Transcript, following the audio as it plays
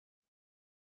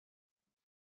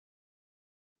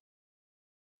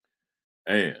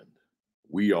And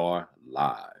we are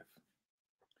live.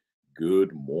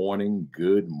 Good morning,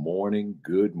 good morning,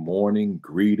 good morning.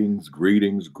 Greetings,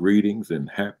 greetings, greetings, and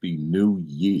happy new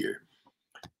year.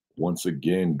 Once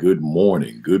again, good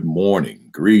morning,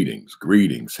 greetings,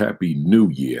 greetings, happy new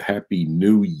year, happy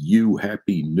new you,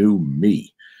 happy new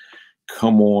me.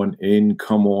 Come on in,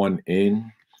 come on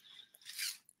in.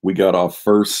 We got our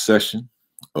first session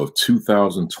of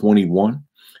 2021.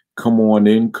 Come on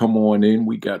in, come on in.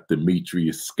 We got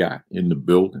Demetrius Scott in the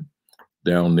building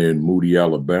down there in Moody,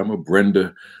 Alabama.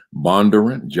 Brenda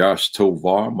Bondurant, Josh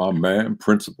Tovar, my man,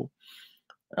 principal,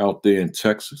 out there in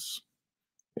Texas,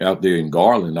 out there in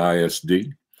Garland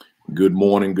ISD. Good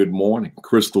morning, good morning.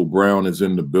 Crystal Brown is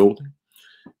in the building.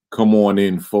 Come on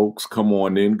in, folks. Come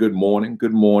on in. Good morning,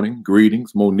 good morning.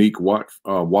 Greetings. Monique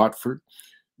Watford,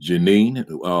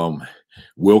 Janine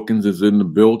Wilkins is in the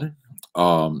building.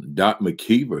 Dot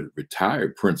McKeever,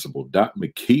 retired principal. Dot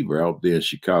McKeever out there in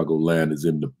Chicagoland is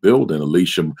in the building.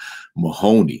 Alicia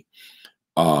Mahoney,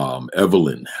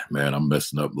 Evelyn, man, I'm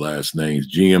messing up last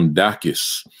names. GM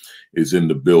Dacus is in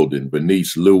the building.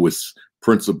 Bernice Lewis,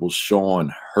 Principal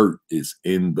Sean Hurt is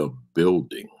in the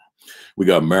building. We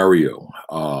got Mario.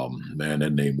 Man,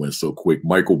 that name went so quick.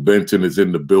 Michael Benton is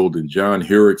in the building. John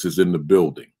Hirix is in the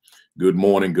building. Good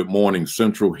morning, good morning.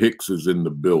 Central Hicks is in the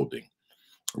building.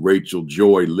 Rachel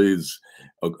Joy, Liz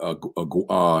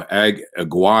Aguirre,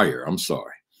 I'm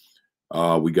sorry.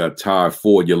 We got Ty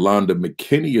Ford. Yolanda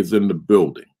McKinney is in the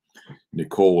building.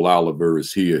 Nicole Oliver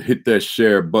is here. Hit that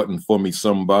share button for me,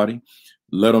 somebody.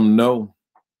 Let them know.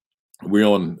 We're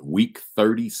on week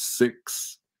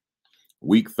 36.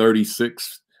 Week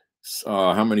 36.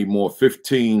 How many more?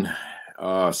 15,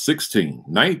 16,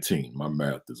 19. My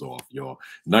math is off, y'all.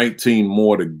 19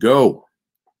 more to go.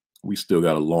 We still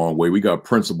got a long way. We got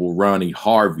Principal Ronnie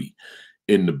Harvey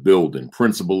in the building.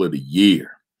 Principal of the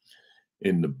Year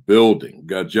in the building.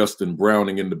 Got Justin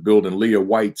Browning in the building. Leah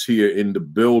White's here in the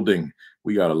building.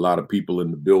 We got a lot of people in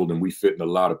the building. We fitting a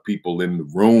lot of people in the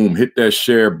room. Hit that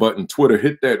share button. Twitter,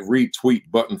 hit that retweet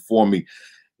button for me.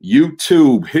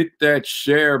 YouTube, hit that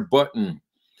share button.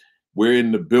 We're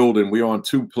in the building. We're on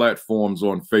 2 platforms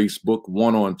on Facebook,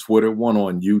 one on Twitter, one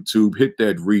on YouTube. Hit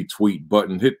that retweet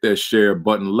button. Hit that share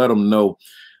button. Let them know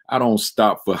I don't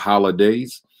stop for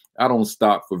holidays. I don't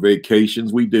stop for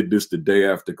vacations. We did this the day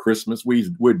after Christmas.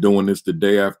 We're doing this the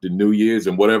day after New Year's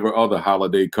and whatever other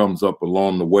holiday comes up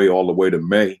along the way, all the way to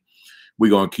May.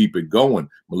 We're going to keep it going.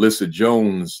 Melissa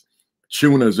Jones,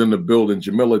 Tuna's in the building.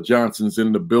 Jamila Johnson's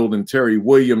in the building. Terry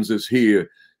Williams is here.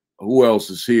 Who else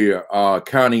is here?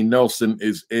 Connie Nelson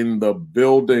is in the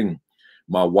building.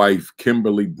 My wife,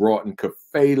 Kimberly Broughton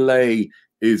Kafele,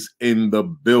 is in the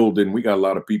building. We got a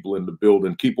lot of people in the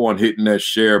building. Keep on hitting that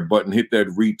share button. Hit that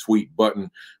retweet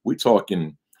button. We're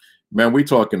talking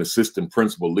assistant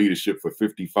principal leadership for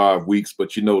 55 weeks.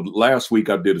 But, you know, last week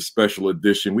I did a special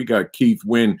edition. We got Keith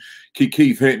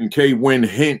Hinton, K. Wynn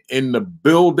Hint in the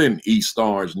building. East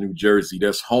Orange, New Jersey.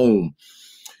 That's home.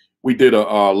 We did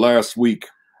last week.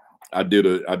 I did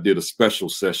a special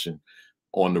session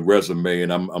on the resume,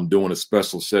 and I'm doing a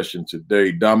special session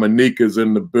today. Dominica's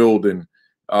in the building.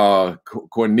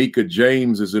 Cornica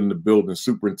James is in the building.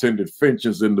 Superintendent Finch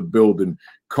is in the building.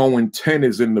 Cohen 10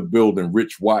 is in the building.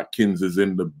 Rich Watkins is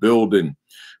in the building.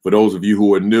 For those of you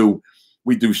who are new,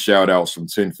 we do shout outs from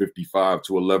 10:55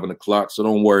 to 11 o'clock, so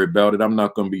don't worry about it. I'm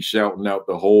not going to be shouting out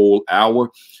the whole hour.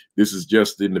 This is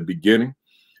just in the beginning.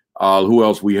 Who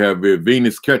else we have here?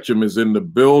 Venus Ketchum is in the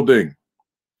building.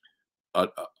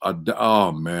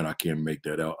 Oh, man, I can't make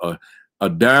that out. A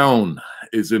Down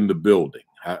is in the building.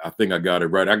 I think I got it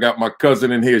right. I got my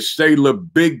cousin in here.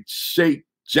 Shayla Big Shake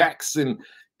Jackson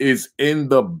is in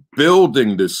the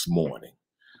building this morning.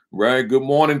 Right? Good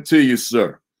morning to you,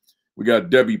 sir. We got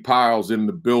Debbie Piles in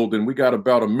the building. We got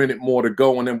about a minute more to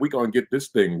go, and then we're going to get this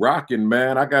thing rocking,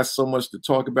 man. I got so much to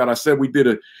talk about. I said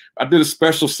I did a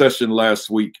special session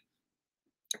last week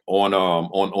on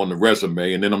the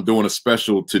resume, and then I'm doing a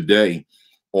special today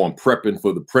on prepping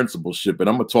for the principalship, and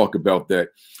I'm going to talk about that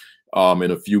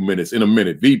in a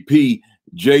minute. VP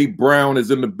Jay Brown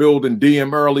is in the building.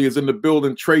 DM Early is in the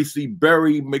building. Tracy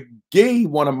Berry McGee,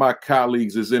 one of my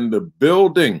colleagues, is in the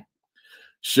building.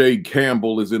 Shay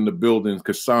Campbell is in the building.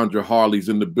 Cassandra Harley's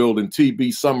in the building.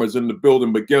 TB Summers in the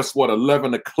building. But guess what?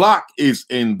 11 o'clock is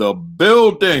in the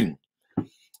building.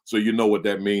 So you know what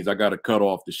that means. I got to cut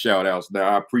off the shout outs now.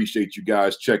 I appreciate you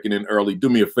guys checking in early. Do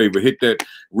me a favor. Hit that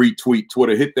retweet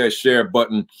Twitter. Hit that share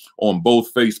button on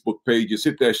both Facebook pages.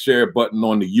 Hit that share button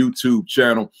on the YouTube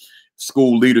channel.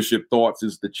 School Leadership Thoughts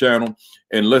is the channel.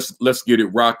 And let's get it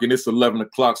rocking. It's 11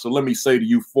 o'clock. So let me say to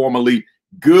you formally,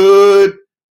 good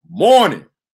morning.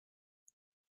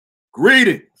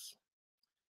 Greetings.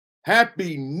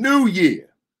 Happy New Year.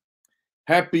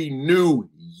 Happy New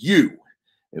You.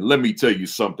 And let me tell you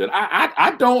something.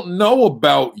 I don't know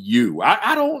about you.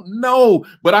 I don't know,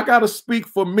 but I got to speak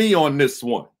for me on this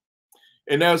one.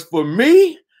 And as for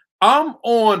me, I'm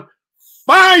on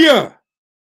fire.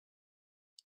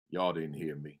 Y'all didn't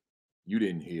hear me. You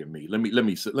didn't hear me. Let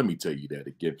me tell you that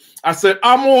again. I said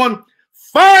I'm on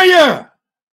fire.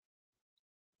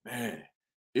 Man,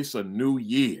 it's a new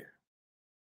year.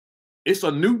 It's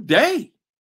a new day.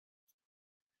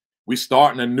 We're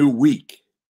starting a new week.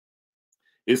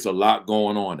 It's a lot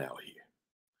going on out here.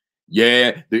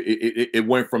 Yeah, it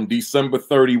went from December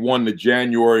 31 to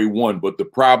January 1, but the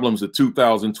problems of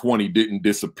 2020 didn't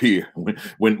disappear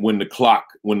when the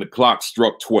clock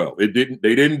struck 12. They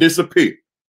didn't disappear.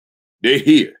 They're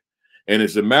here. And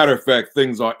as a matter of fact,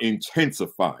 things are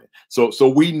intensifying. So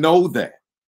we know that.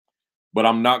 But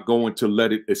I'm not going to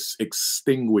let it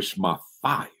extinguish my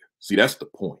fire. See, that's the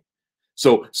point.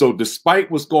 So despite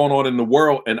what's going on in the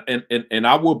world, and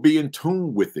I will be in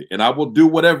tune with it, and I will do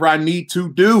whatever I need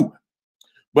to do,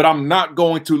 but I'm not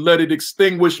going to let it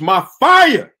extinguish my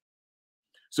fire.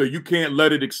 So you can't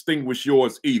let it extinguish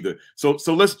yours either. So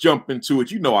let's jump into it.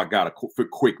 You know, I got a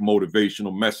quick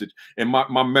motivational message, and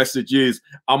my message is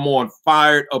I'm on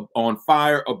fire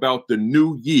about the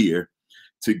new year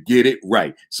to get it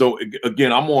right. So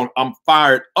again, I'm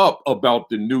fired up about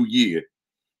the new year,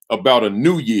 about a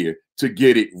new year to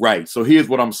get it right. So here's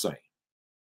what I'm saying.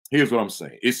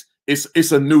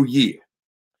 It's a new year.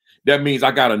 That means I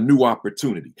got a new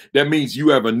opportunity. That means you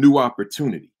have a new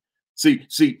opportunity.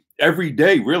 See, every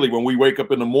day, really, when we wake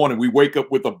up in the morning, we wake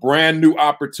up with a brand new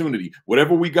opportunity.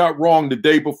 Whatever we got wrong the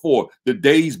day before, the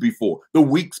days before, the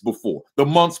weeks before, the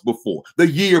months before, the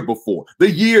year before, the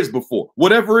years before,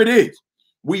 whatever it is.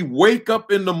 We wake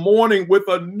up in the morning with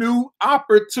a new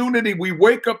opportunity. We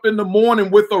wake up in the morning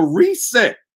with a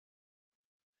reset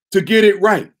to get it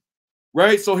right.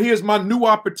 Right? So here's my new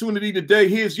opportunity today.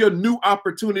 Here's your new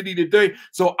opportunity today.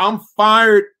 So I'm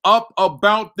fired up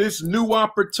about this new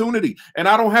opportunity. And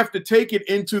I don't have to take it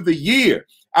into the year.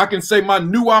 I can say my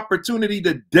new opportunity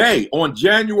today on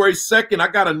January 2nd, I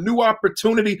got a new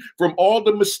opportunity from all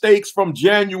the mistakes from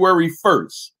January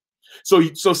 1st.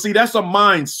 So see, that's a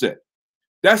mindset.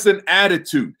 That's an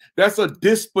attitude. That's a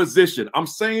disposition. I'm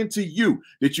saying to you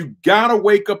that you got to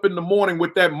wake up in the morning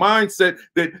with that mindset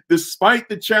that despite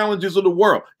the challenges of the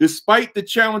world, despite the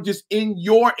challenges in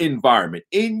your environment,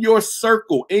 in your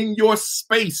circle, in your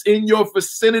space, in your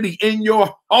vicinity, in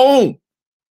your home,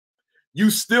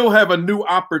 you still have a new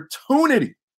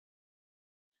opportunity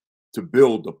to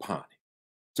build upon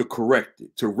it, to correct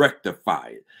it, to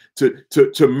rectify it,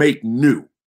 to make new.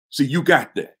 See, you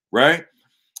got that, right?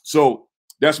 So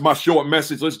that's my short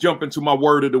message. Let's jump into my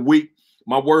word of the week.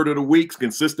 My word of the week,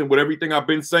 consistent with everything I've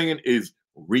been saying, is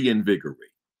reinvigorate.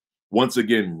 Once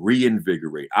again,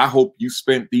 reinvigorate. I hope you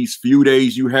spent these few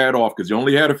days you had off, because you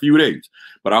only had a few days,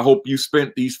 but I hope you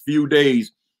spent these few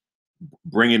days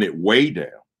bringing it way down.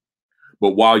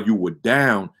 But while you were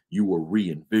down, you were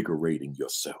reinvigorating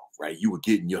yourself, right? You were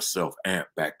getting yourself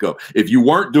amped back up. If you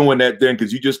weren't doing that then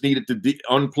because you just needed to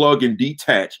unplug and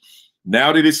detach,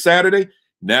 now that it's Saturday,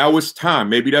 now it's time.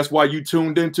 Maybe that's why you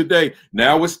tuned in today.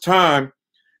 Now it's time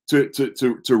to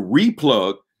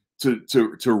replug, to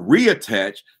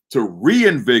reattach, to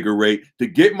reinvigorate, to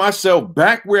get myself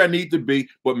back where I need to be,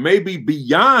 but maybe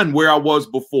beyond where I was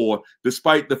before,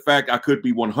 despite the fact I could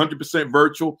be 100%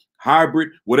 virtual, hybrid,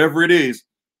 whatever it is.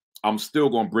 I'm still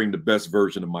going to bring the best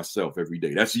version of myself every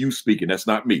day. That's you speaking. That's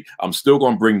not me. I'm still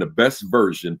going to bring the best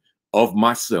version of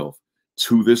myself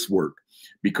to this work,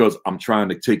 because I'm trying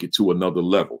to take it to another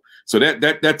level. So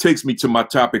that takes me to my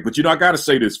topic. But, you know, I got to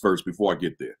say this first before I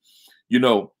get there. You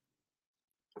know,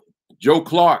 Joe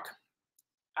Clark,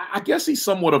 I guess he's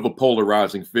somewhat of a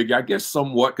polarizing figure. I guess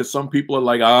somewhat, because some people are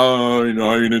like, oh, you know,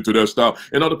 I ain't into that style.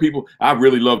 And other people, I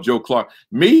really love Joe Clark.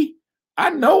 Me, I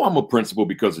know I'm a principal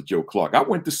because of Joe Clark. I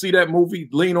went to see that movie,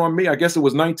 Lean on Me. I guess it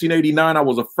was 1989. I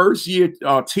was a first-year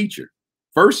teacher.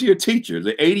 First-year teacher,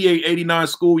 the 88, 89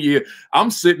 school year. I'm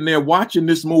sitting there watching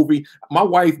this movie. My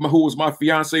wife, who was my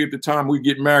fiance at the time, we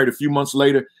get married a few months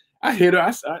later. I hit her.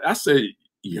 I said,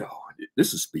 yo,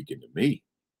 this is speaking to me.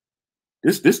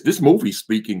 This movie's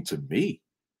speaking to me,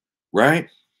 right?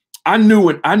 I knew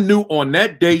on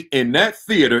that date in that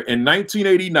theater in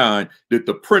 1989 that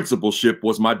the principalship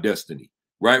was my destiny,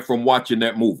 right? From watching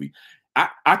that movie.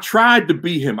 I tried to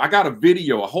be him. I got a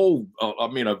video, a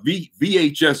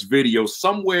VHS video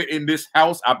somewhere in this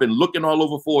house. I've been looking all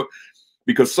over for it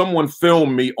because someone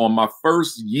filmed me on my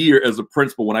first year as a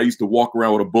principal when I used to walk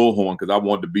around with a bullhorn because I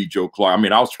wanted to be Joe Clark. I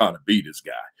mean, I was trying to be this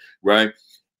guy, right?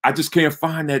 I just can't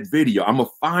find that video. I'm gonna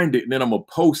find it and then I'm gonna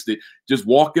post it. Just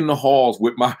walking the halls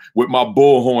with my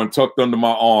bullhorn tucked under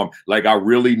my arm, like I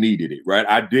really needed it, right?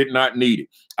 I did not need it.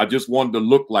 I just wanted to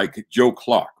look like Joe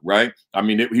Clark, right? I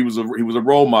mean, he was a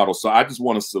role model. So I just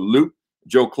want to salute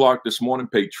Joe Clark this morning,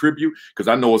 pay tribute, because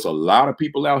I know it's a lot of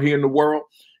people out here in the world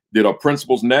that are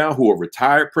principals now, who are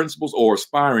retired principals or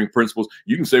aspiring principals.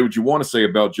 You can say what you want to say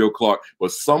about Joe Clark,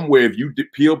 but somewhere, if you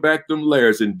peel back them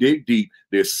layers and dig deep,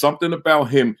 there's something about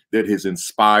him that has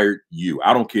inspired you.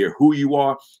 I don't care who you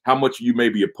are, how much you may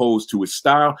be opposed to his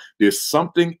style. There's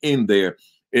something in there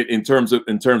in terms of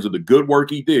the good work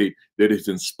he did that has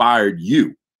inspired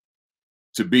you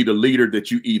to be the leader that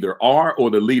you either are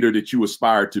or the leader that you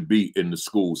aspire to be in the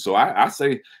school. So I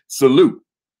say salute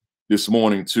this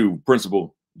morning to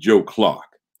Principal Joe Clark,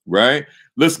 right?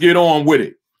 Let's get on with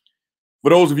it. For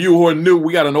those of you who are new,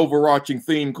 we got an overarching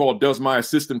theme called Does My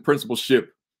Assistant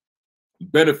Principalship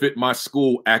Benefit My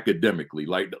School Academically?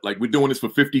 Like we're doing this for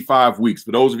 55 weeks.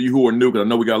 For those of you who are new, because I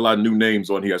know we got a lot of new names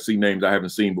on here. I see names I haven't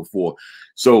seen before.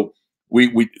 So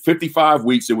we 55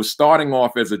 weeks. It was starting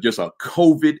off as just a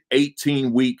COVID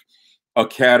 18-week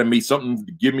academy, something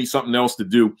to give me something else to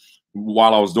do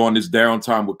while I was doing this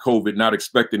downtime with COVID, not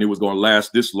expecting it was going to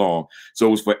last this long. So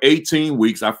it was for 18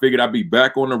 weeks. I figured I'd be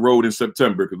back on the road in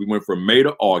September because we went from May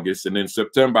to August, and then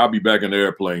September I'll be back in the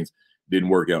airplanes. Didn't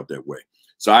work out that way.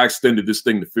 So I extended this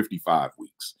thing to 55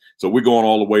 weeks. So we're going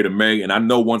all the way to May. And I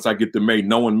know once I get to May,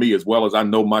 knowing me as well as I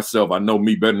know myself, I know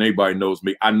me better than anybody knows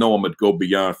me. I know I'm going to go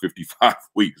beyond 55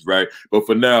 weeks, right? But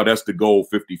for now, that's the goal,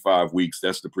 55 weeks.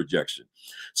 That's the projection.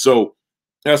 So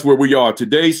that's where we are.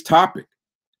 Today's topic,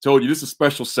 told you this is a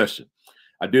special session.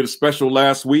 I did a special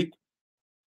last week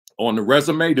on the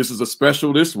resume. This is a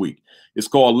special this week. It's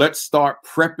called Let's Start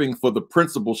Prepping for the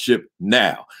Principalship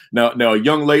Now. Now, a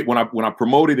young lady, when I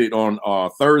promoted it on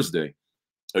Thursday,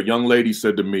 a young lady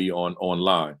said to me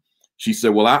online, she said,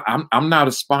 well, I'm not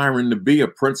aspiring to be a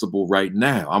principal right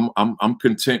now. I'm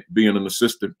content being an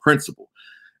assistant principal.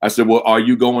 I said, well, are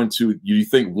you going to, you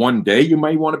think one day you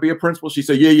may want to be a principal? She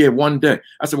said, yeah, one day.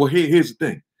 I said, well, here's the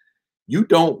thing. You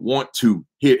don't want to,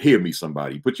 hear me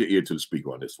somebody, put your ear to the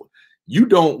speaker on this one. You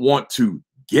don't want to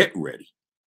get ready.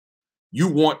 You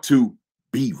want to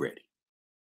be ready.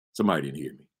 Somebody didn't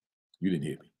hear me. You didn't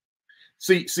hear me.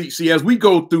 See, as we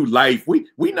go through life,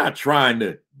 we're not trying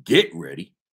to get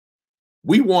ready.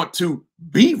 We want to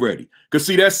be ready. Because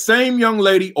see, that same young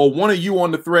lady or one of you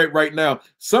on the thread right now,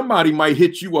 somebody might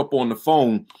hit you up on the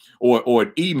phone or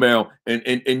an email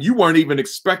and you weren't even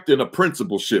expecting a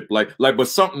principalship, but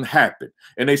something happened.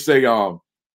 And they say,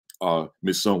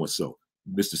 Miss So-and-so,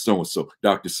 Mr. So-and-so,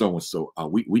 Dr. So-and-so,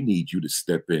 we need you to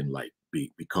step in,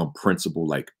 become principal,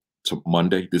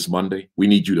 this Monday. We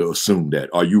need you to assume that.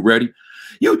 Are you ready?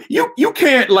 You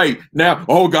can't now,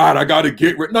 oh God, I got to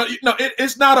get ready. No,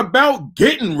 it's not about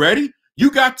getting ready.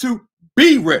 You got to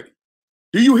be ready.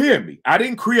 Do you hear me? I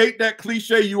didn't create that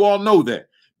cliche. You all know that,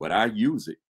 but I use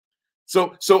it.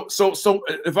 So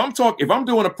if I'm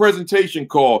doing a presentation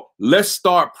called Let's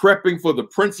Start Prepping for the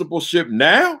Principalship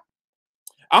Now,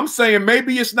 I'm saying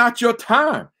maybe it's not your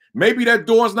time. Maybe that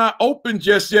door's not open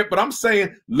just yet, but I'm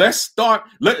saying let's start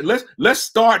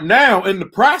now in the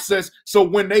process. So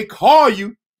when they call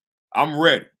you, I'm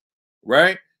ready,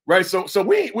 right? So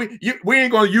we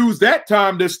ain't gonna use that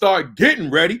time to start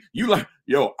getting ready. You like,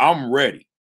 yo, I'm ready,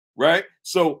 right?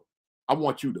 So I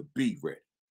want you to be ready.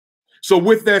 So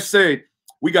with that said,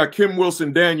 we got Kim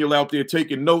Wilson Daniel out there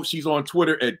taking notes. She's on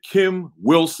Twitter at Kim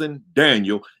Wilson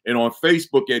Daniel and on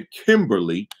Facebook at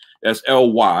Kimberly, that's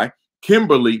L-Y,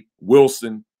 Kimberly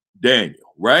Wilson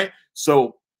Daniel, right?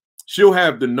 So she'll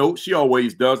have the notes. She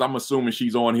always does. I'm assuming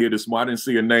she's on here this morning. I didn't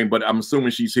see her name, but I'm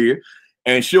assuming she's here.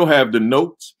 And she'll have the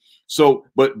notes. So,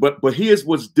 but here's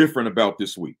what's different about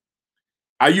this week.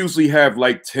 I usually have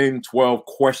 10, 12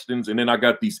 questions, and then I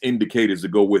got these indicators to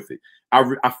go with it.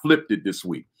 I flipped it this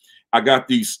week. I got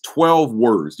these 12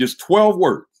 words, just 12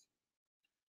 words,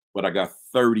 but I got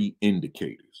 30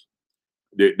 indicators.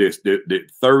 There's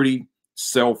 30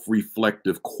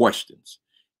 self-reflective questions.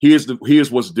 Here's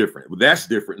what's different. That's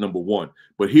different, number one.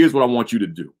 But here's what I want you to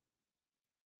do.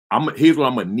 Here's what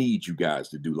I'm gonna need you guys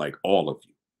to do, all of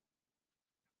you.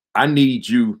 I need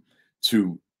you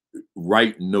to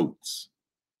write notes.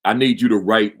 I need you to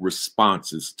write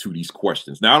responses to these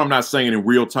questions. Now, I'm not saying in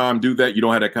real time do that. You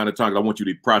don't have that kind of time. I want you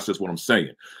to process what I'm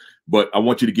saying. But I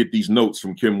want you to get these notes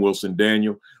from Kim Wilson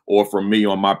Daniel or from me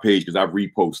on my page because I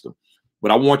repost them.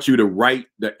 But I want you to write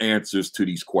the answers to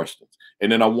these questions.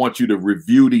 And then I want you to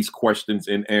review these questions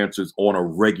and answers on a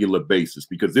regular basis,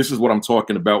 because this is what I'm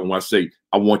talking about when I say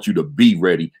I want you to be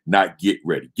ready, not get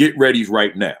ready. Get ready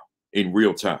right now. in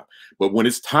real time. But when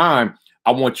it's time,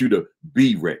 I want you to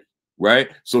be ready, right?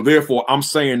 So therefore, I'm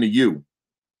saying to you,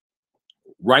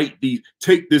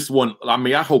 take this one. I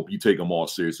mean, I hope you take them all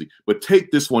seriously, but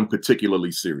take this one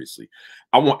particularly seriously.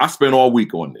 I spent all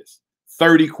week on this.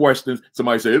 30 questions.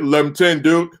 Somebody said 11:10,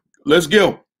 dude. Let's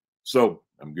go. So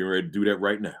I'm getting ready to do that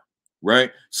right now,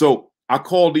 right? So I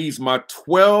call these my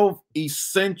 12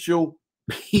 essential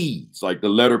P's, like the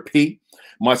letter P,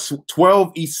 my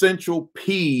 12 essential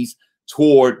P's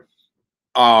toward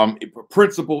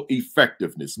principal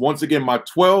effectiveness. Once again, my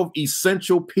 12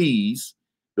 essential P's,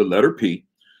 the letter P,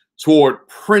 toward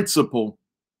principal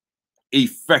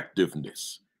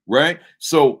effectiveness, right?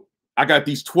 So I got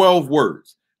these 12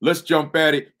 words. Let's jump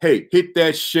at it. Hey, hit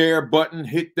that share button,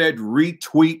 hit that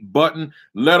retweet button.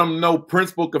 Let them know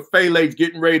Principal Kafele is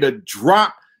getting ready to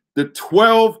drop the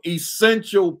 12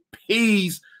 essential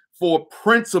P's for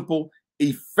principal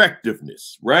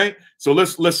effectiveness, right? So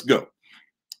let's go.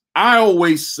 I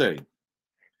always say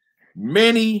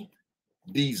many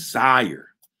desire,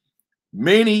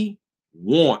 many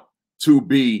want to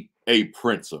be a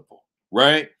principal,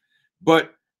 right?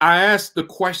 But I ask the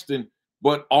question,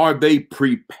 but are they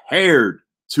prepared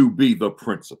to be the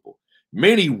principal?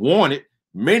 Many want it,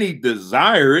 many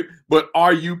desire it, but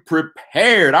are you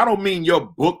prepared? I don't mean your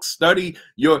book study,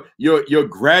 your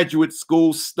graduate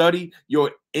school study,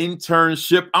 your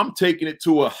internship. I'm taking it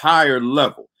to a higher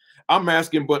level. I'm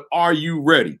asking, but are you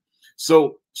ready?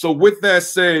 So with that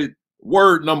said,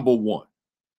 word number one,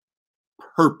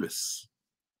 purpose.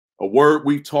 A word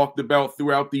we've talked about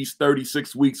throughout these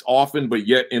 36 weeks often, but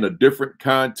yet in a different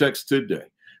context today,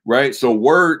 right? So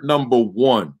word number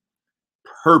one,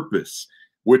 purpose.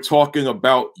 We're talking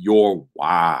about your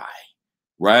why,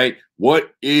 right?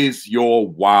 What is your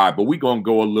why? But we're going to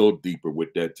go a little deeper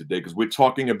with that today because we're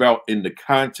talking about in the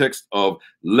context of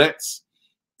let's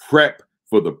prep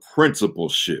for the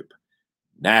principalship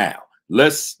now.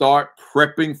 Let's start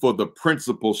prepping for the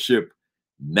principalship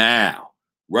now,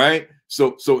 right?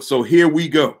 So here we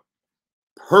go.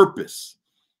 Purpose.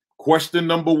 Question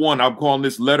number one. I'm calling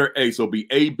this letter A. So it'll be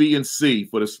A, B, and C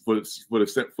for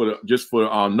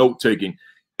note taking.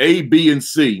 A, B, and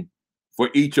C for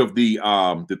each of the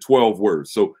 12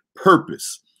 words. So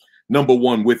purpose. Number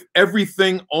one, with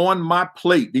everything on my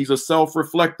plate. These are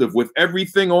self-reflective. With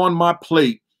everything on my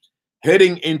plate,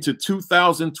 heading into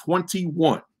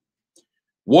 2021.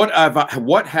 What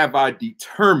have I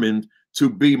determined to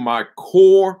be my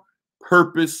core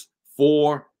purpose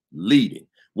for leading?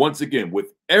 Once again, with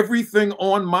everything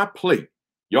on my plate,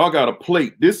 y'all got a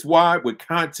plate this wide with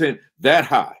content that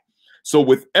high. So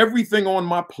with everything on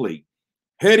my plate,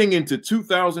 heading into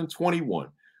 2021,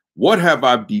 what have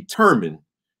I determined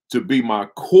to be my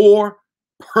core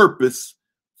purpose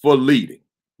for leading?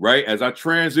 Right? As I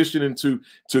transition into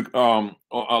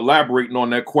elaborating on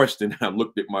that question, I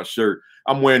looked at my shirt.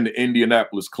 I'm wearing the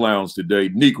Indianapolis Clowns today,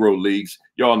 Negro Leagues.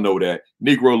 Y'all know that.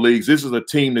 Negro Leagues. This is a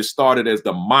team that started as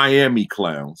the Miami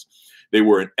Clowns. They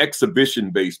were an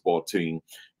exhibition baseball team,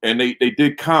 and they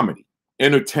did comedy,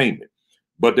 entertainment.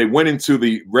 But they went into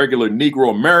the regular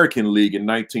Negro American League in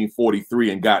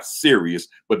 1943 and got serious,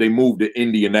 but they moved to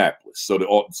Indianapolis. So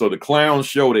the clown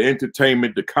show, the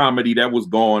entertainment, the comedy, that was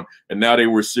gone, and now they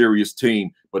were a serious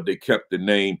team, but they kept the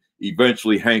name.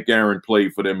 Eventually, Hank Aaron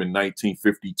played for them in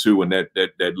 1952, and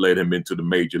that led him into the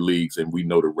major leagues, and we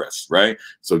know the rest, right?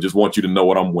 So just want you to know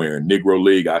what I'm wearing. Negro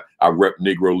League, I rep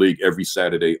Negro League every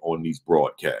Saturday on these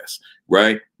broadcasts,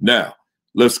 right? Now,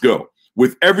 let's go.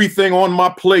 With everything on my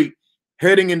plate,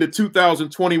 heading into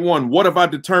 2021, what have I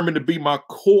determined to be my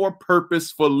core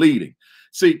purpose for leading?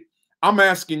 See, I'm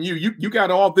asking you, you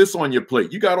got all this on your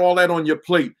plate. You got all that on your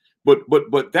plate,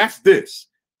 but that's this.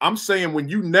 I'm saying when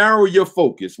you narrow your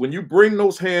focus, when you bring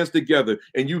those hands together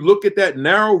and you look at that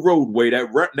narrow roadway,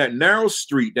 that narrow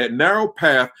street, that narrow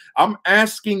path, I'm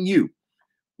asking you,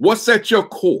 what's at your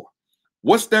core?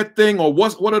 What's that thing, or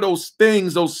what are those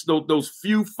things, those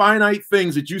few finite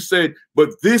things that you said, but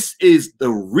this is the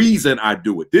reason I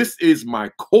do it. This is my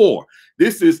core.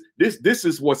 This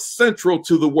is what's central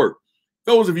to the work.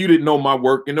 Those of you that know my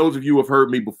work, and those of you who have heard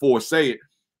me before say it,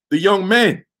 the young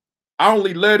men, I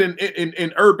only led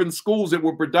in urban schools that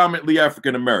were predominantly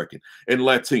African-American and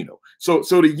Latino. So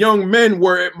the young men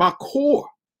were at my core.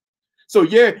 So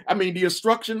yeah, I mean, the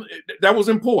instruction, that was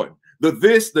important. The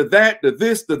this, the that, the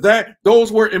this, the that,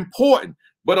 those were important.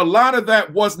 But a lot of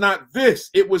that was not this.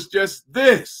 It was just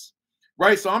this,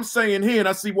 right? So I'm saying here, and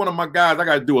I see one of my guys, I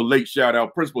got to do a late shout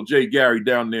out, Principal Jay Gary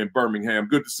down there in Birmingham.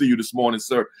 Good to see you this morning,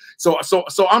 sir. So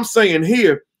I'm saying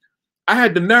here, I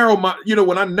had to narrow my,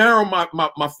 when I narrow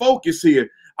my focus here,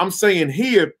 I'm saying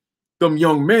here, them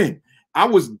young men, I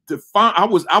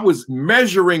was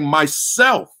measuring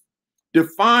myself,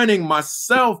 defining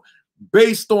myself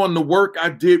based on the work I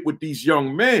did with these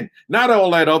young men, not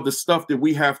all that other stuff that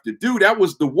we have to do. That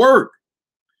was the work.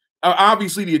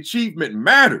 Obviously, the achievement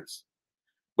matters.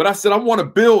 But I said, I want to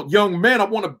build young men. I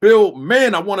want to build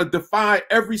men. I want to defy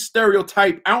every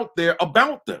stereotype out there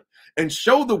about them and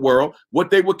show the world what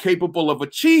they were capable of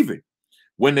achieving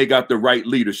when they got the right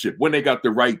leadership, when they got the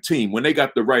right team, when they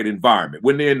got the right environment,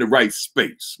 when they're in the right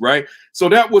space, right? So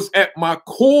that was at my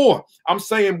core. I'm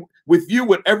saying with you,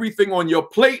 with everything on your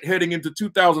plate heading into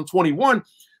 2021,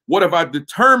 what have I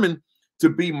determined to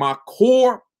be my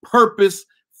core purpose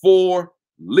for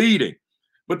leading?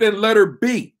 But then letter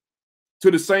B, to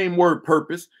the same word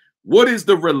purpose, what is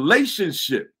the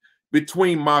relationship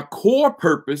between my core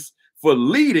purpose for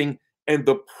leading and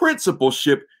the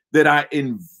principalship that I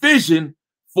envision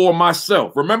for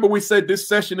myself? Remember, we said this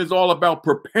session is all about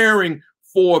preparing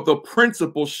for the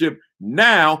principalship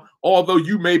now, although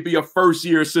you may be a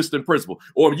first-year assistant principal,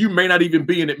 or you may not even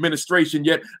be in administration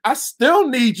yet. I still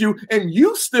need you, and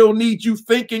you still need you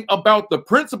thinking about the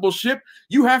principalship.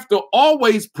 You have to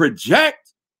always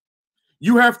project.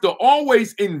 You have to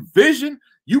always envision.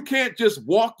 You can't just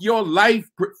walk your life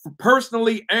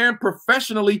personally and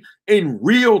professionally in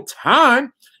real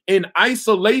time in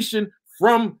isolation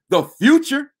from the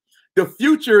future. The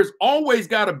future has always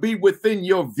got to be within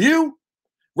your view,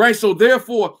 right? So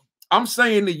therefore, I'm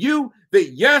saying to you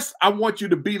that, yes, I want you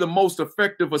to be the most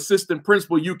effective assistant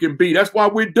principal you can be. That's why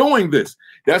we're doing this.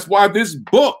 That's why this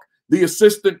book, The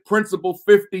Assistant Principal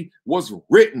 50, was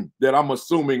written, that I'm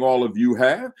assuming all of you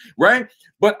have, right?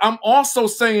 But I'm also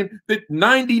saying that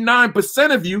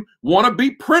 99% of you want to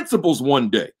be principals one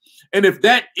day. And if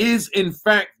that is in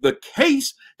fact the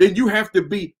case, then you have to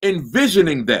be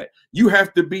envisioning that. You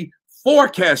have to be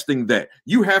forecasting that.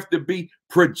 You have to be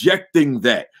projecting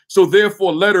that. So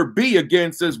therefore, letter B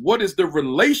again says, what is the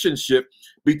relationship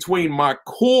between my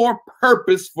core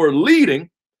purpose for leading,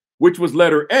 which was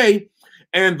letter A,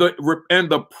 and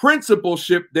the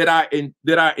principalship that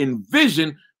I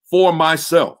envision for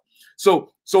myself?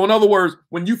 So in other words,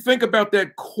 when you think about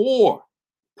that core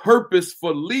purpose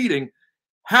for leading,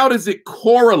 how does it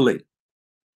correlate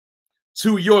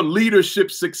to your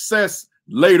leadership success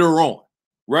later on,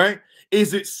 right?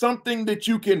 Is it something that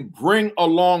you can bring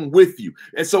along with you?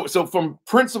 And so from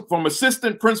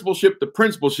assistant principalship to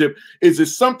principalship, is it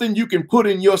something you can put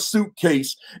in your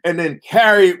suitcase and then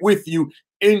carry it with you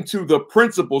into the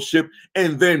principalship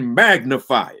and then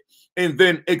magnify it and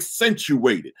then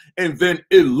accentuate it and then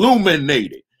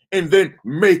illuminate it and then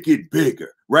make it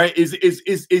bigger, right? Is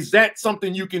that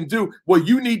something you can do? Well,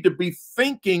 you need to be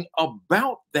thinking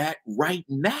about that right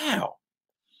now.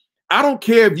 I don't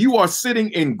care if you are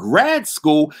sitting in grad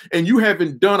school and you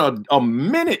haven't done a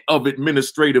minute of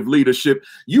administrative leadership.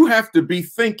 You have to be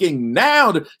thinking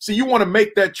now. So you want to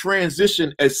make that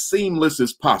transition as seamless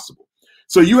as possible.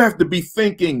 So you have to be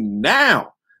thinking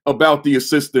now about the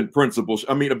assistant principalship,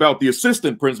 about the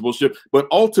assistant principalship, but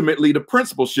ultimately the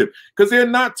principalship, because there are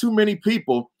not too many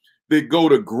people that go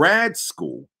to grad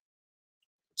school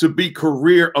to be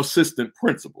career assistant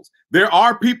principals. There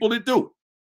are people that do it,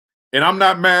 and I'm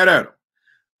not mad at them.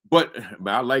 But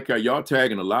I like how y'all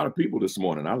tagging a lot of people this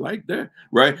morning. I like that,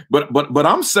 right? But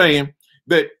I'm saying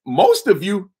that most of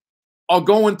you are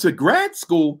going to grad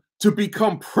school to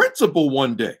become principal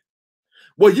one day.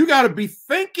 Well, you got to be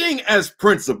thinking as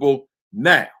principal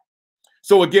now.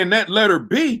 So again, that letter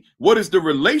B, what is the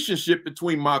relationship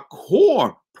between my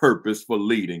core purpose for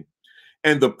leading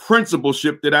and the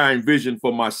principalship that I envision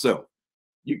for myself?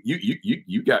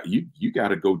 You got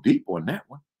to go deep on that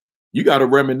one. You got to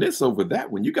reminisce over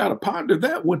that one. You got to ponder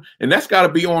that one. And that's got to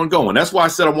be ongoing. That's why I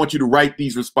said I want you to write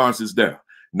these responses down.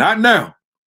 Not now,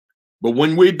 but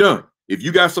when we're done. If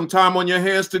you got some time on your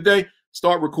hands today,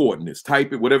 start recording this.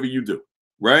 Type it, whatever you do,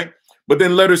 right? But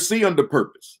then letter C under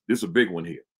purpose. This is a big one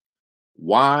here.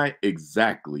 Why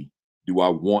exactly do I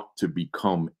want to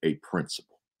become a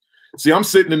principal? See, I'm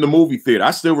sitting in the movie theater.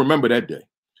 I still remember that day.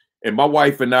 And my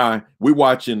wife and I, we're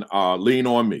watching Lean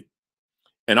on Me.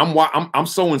 And I'm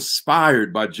so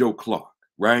inspired by Joe Clark,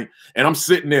 right? And I'm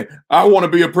sitting there. I want to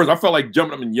be a principal. I felt like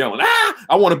jumping up and yelling,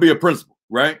 I want to be a principal,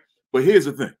 right? But here's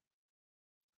the thing.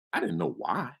 I didn't know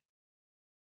why.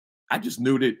 I just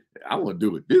knew that I want to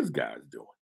do what this guy's doing,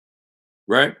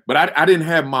 right? But I didn't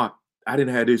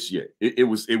have this yet.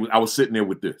 I was sitting there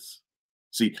with this.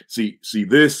 See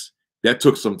this, that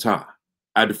took some time.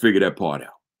 I had to figure that part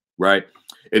out, right?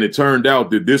 And it turned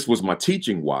out that this was my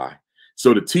teaching why.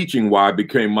 So the teaching why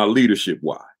became my leadership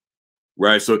why,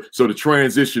 right? So the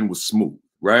transition was smooth,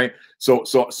 right? So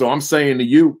I'm saying to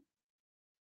you,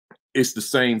 it's the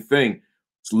same thing.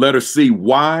 Letter C,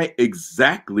 why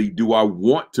exactly do I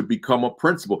want to become a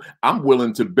principal? I'm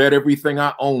willing to bet everything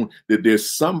I own that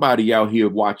there's somebody out here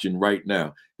watching right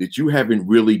now that you haven't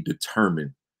really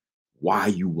determined why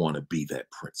you want to be that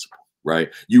principal,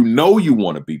 right? You know you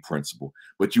want to be principal,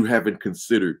 but you haven't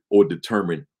considered or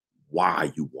determined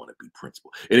why you want to be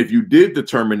principal. And if you did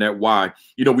determine that why,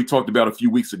 you know, we talked about a few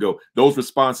weeks ago, those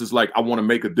responses like, I want to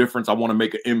make a difference, I want to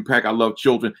make an impact, I love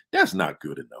children, that's not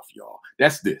good enough, y'all.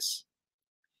 That's this.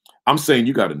 I'm saying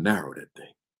you got to narrow that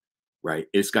thing, right?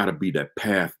 It's got to be that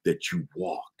path that you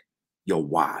walk, your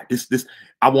why. This,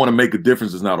 I want to make a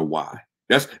difference is not a why.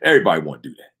 That's everybody want to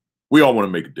do that. We all want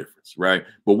to make a difference, right?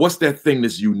 But what's that thing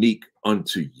that's unique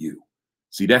unto you?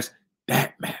 See, that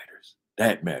matters.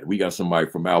 That matters. We got somebody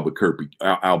from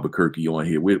Albuquerque on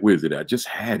here. Where's it? I just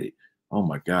had it. Oh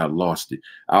my God, lost it.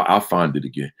 I'll find it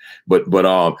again. But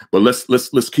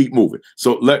let's keep moving.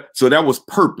 So that was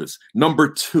purpose. Number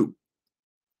 2.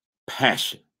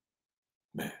 Passion,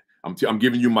 man. I'm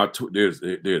giving you my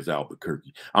there's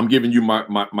Albuquerque. I'm giving you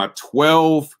my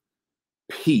 12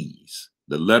 P's,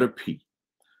 the letter P,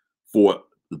 for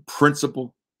the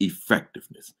principal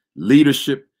effectiveness,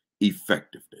 leadership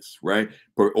effectiveness, right?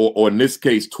 Or in this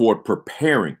case, toward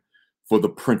preparing for the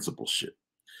principalship.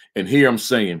 And here I'm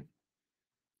saying,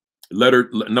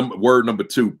 word number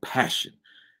 2, passion.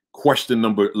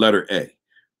 Letter A,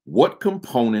 what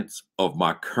components of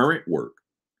my current work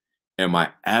am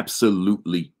I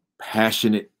absolutely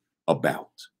passionate about?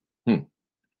 Let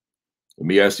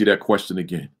me ask you that question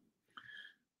again.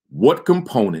 What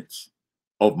components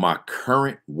of my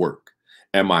current work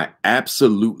am I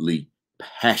absolutely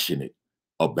passionate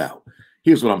about?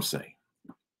 Here's what I'm saying.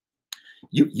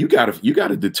 You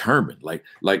gotta determine, like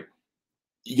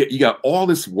you got all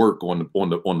this work on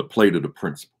the plate of the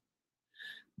principal.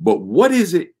 But what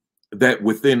is it that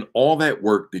within all that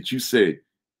work that you said,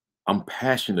 I'm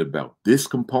passionate about this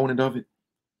component of it,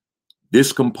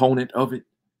 this component of it,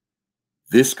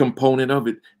 this component of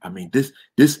it? I mean, this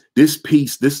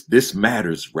piece, this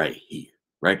matters right here,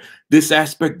 right? This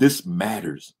aspect, this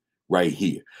matters right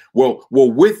here. Well,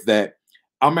 with that,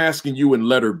 I'm asking you in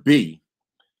letter B,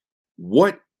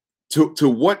 to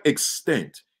what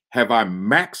extent have I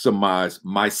maximized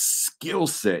my skill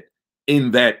set in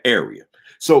that area?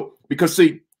 So, because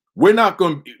see, we're not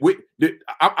going to,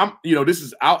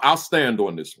 I'll stand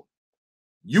on this one.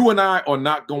 You and I are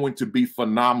not going to be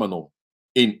phenomenal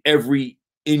in every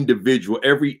individual,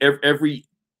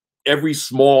 every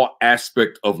small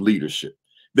aspect of leadership.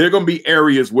 There are going to be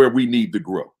areas where we need to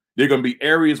grow. There are going to be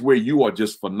areas where you are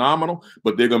just phenomenal,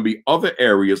 but there are going to be other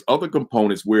areas, other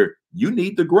components where you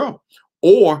need to grow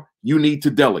or you need to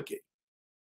delegate,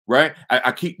 right?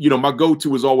 I keep, my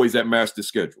go-to is always that master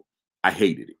schedule. I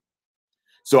hated it.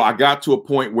 So I got to a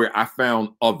point where I found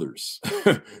others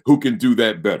who can do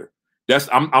that better.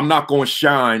 I'm not going to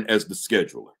shine as the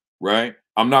scheduler, right?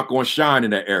 I'm not going to shine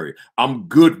in that area. I'm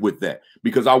good with that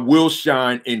because I will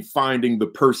shine in finding the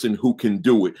person who can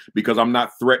do it because I'm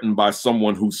not threatened by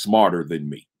someone who's smarter than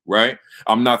me, right?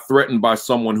 I'm not threatened by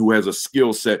someone who has a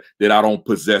skill set that I don't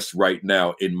possess right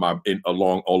now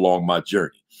along my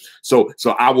journey. So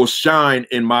I will shine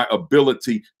in my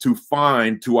ability to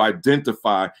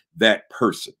identify that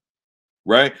person.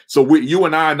 Right. So you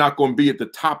and I are not going to be at the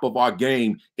top of our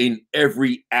game in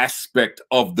every aspect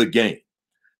of the game.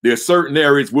 There are certain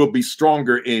areas we'll be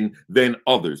stronger in than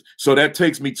others. So that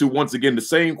takes me to, once again, the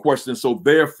same question. So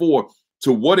therefore,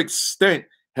 to what extent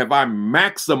have I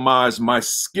maximized my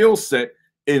skill set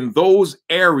in those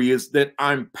areas that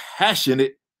I'm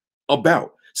passionate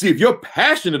about? See, if you're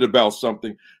passionate about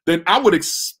something, then I would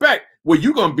expect, well,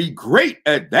 you're going to be great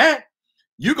at that.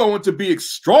 You're going to be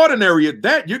extraordinary at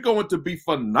that. You're going to be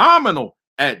phenomenal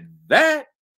at that,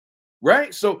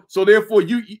 right? So therefore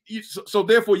you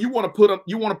want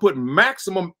to put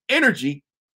maximum energy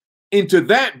into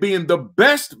that being the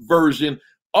best version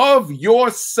of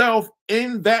yourself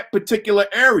in that particular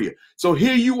area. So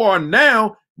here you are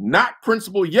now, not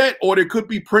principal yet, or there could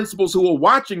be principals who are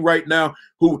watching right now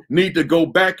who need to go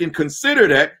back and consider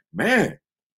that, man,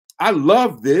 I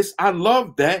love this, I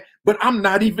love that, but I'm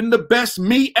not even the best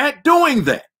me at doing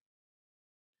that.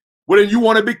 Well, then you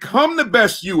want to become the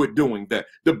best you at doing that,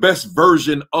 the best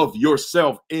version of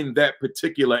yourself in that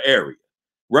particular area,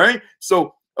 right?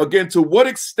 So again, to what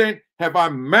extent have I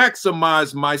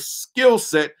maximized my skill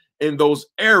set in those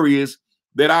areas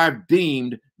that I've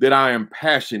deemed that I am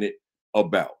passionate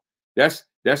about? That's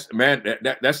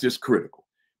just critical.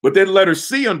 But then letter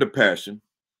C under passion,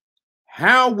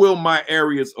 how will my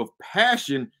areas of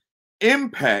passion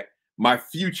impact my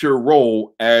future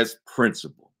role as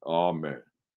principal? Oh man,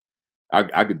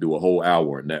 I could do a whole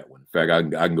hour on that one. fact,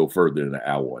 I can go further than an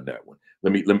hour on that one.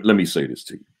 Let me say this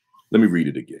to you. Let me read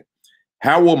it again.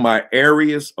 How will my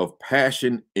areas of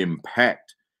passion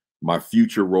impact my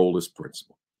future role as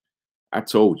principal? I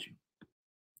told you,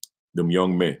 them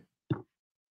young men,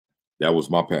 that was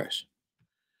my passion.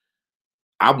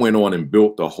 I went on and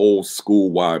built the whole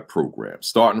school-wide program,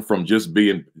 starting from just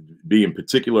being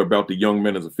particular about the young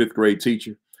men as a 5th grade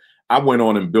teacher. I went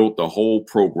on and built the whole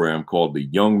program called the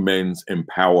Young Men's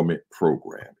Empowerment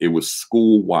Program. It was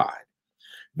school-wide.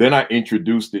 Then I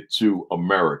introduced it to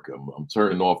America. I'm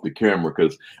turning off the camera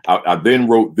because I then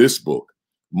wrote this book,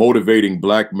 Motivating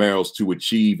Black Males to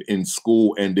Achieve in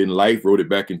School and in Life, wrote it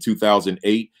back in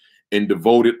 2008, and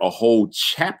devoted a whole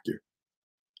chapter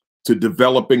to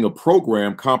developing a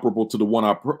program comparable to the one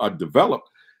I developed.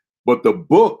 But the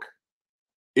book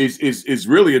is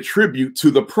really a tribute to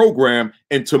the program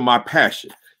and to my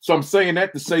passion. So I'm saying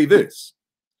that to say this.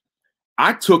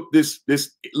 I took this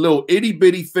little itty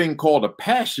bitty thing called a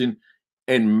passion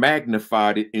and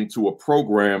magnified it into a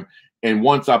program. And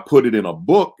once I put it in a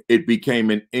book, it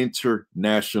became an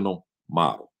international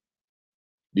model.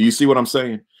 Do you see what I'm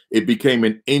saying? It became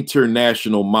an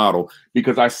international model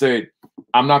because I said,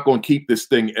 I'm not going to keep this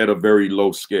thing at a very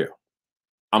low scale.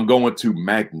 I'm going to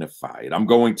magnify it. I'm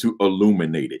going to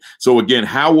illuminate it. So again,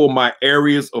 how will my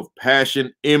areas of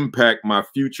passion impact my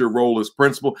future role as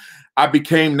principal? I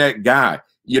became that guy.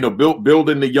 You know,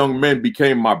 building the young men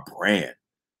became my brand.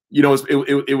 You know,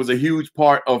 it was a huge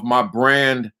part of my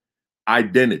brand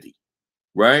identity,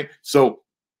 right? So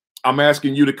I'm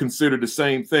asking you to consider the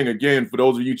same thing. Again, for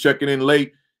those of you checking in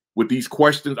late with these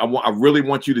questions, I really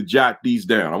want you to jot these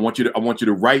down. I want you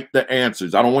to write the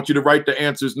answers. I don't want you to write the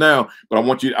answers now, but I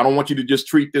don't want you to just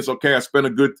treat this, okay, I spent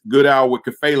a good hour with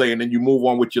Kafele and then you move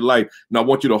on with your life. And I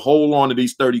want you to hold on to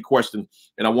these 30 questions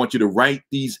and I want you to write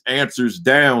these answers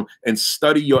down and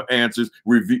study your answers,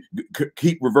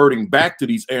 keep reverting back to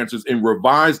these answers and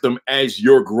revise them as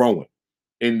you're growing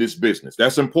in this business.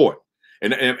 That's important.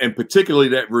 And particularly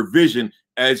that revision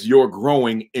as you're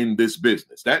growing in this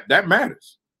business. That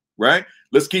matters. Right?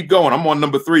 Let's keep going. I'm on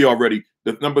number 3 already.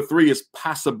 The number 3 is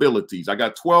possibilities. I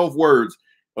got 12 words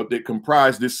that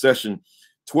comprise this session.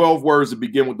 12 words that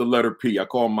begin with the letter P. I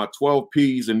call them my 12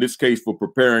 Ps in this case for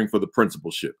preparing for the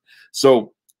principalship.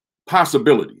 So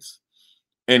possibilities.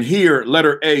 And here,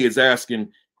 letter A is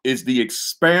asking, is the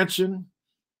expansion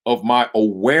of my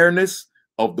awareness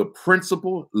of the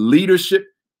principal leadership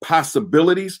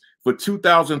possibilities for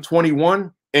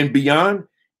 2021 and beyond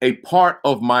a part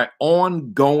of my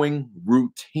ongoing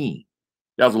routine?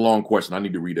 That was a long question. I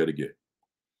need to read that again.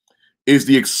 Is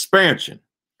the expansion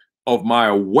of my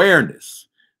awareness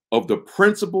of the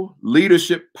principal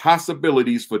leadership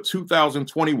possibilities for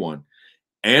 2021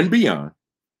 and beyond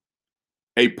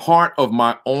a part of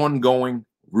my ongoing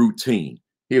routine?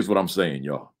 Here's what I'm saying,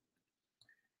 y'all.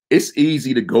 It's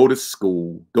easy to go to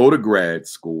school, go to grad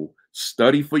school,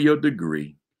 study for your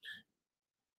degree,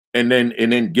 and then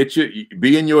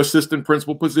be in your assistant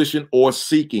principal position or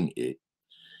seeking it,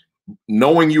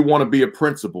 knowing you want to be a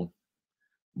principal,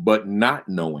 but not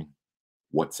knowing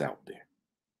what's out there.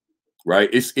 Right?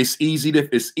 It's easy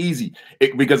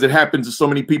because it happens to so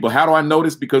many people. How do I know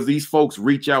this? Because these folks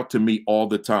reach out to me all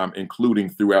the time, including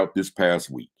throughout this past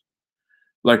week.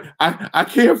 Like, I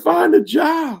can't find a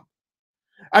job.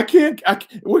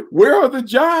 Where are the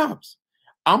jobs?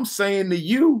 I'm saying to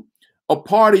you, a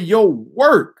part of your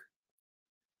work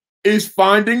is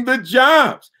finding the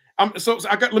jobs.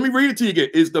 Let me read it to you again.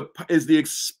 Is the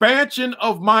expansion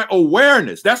of my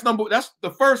awareness. That's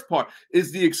the first part.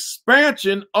 Is the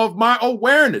expansion of my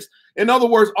awareness. In other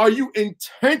words, are you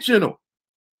intentional?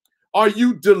 Are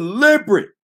you deliberate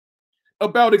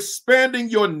about expanding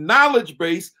your knowledge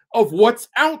base of what's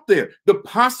out there, the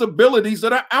possibilities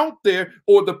that are out there,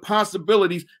 or the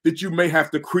possibilities that you may have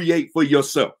to create for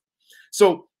yourself?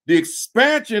 So the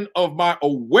expansion of my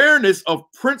awareness of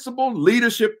principal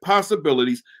leadership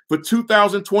possibilities for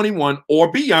 2021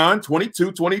 or beyond,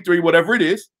 22, 23, whatever it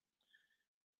is,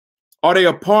 are they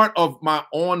a part of my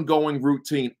ongoing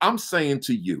routine? I'm saying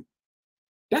to you,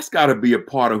 that's got to be a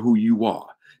part of who you are,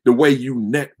 the way you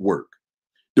network,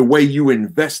 the way you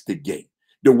investigate,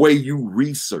 the way you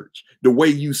research, the way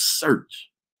you search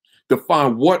to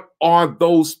find what are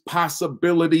those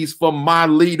possibilities for my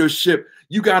leadership.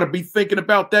 You got to be thinking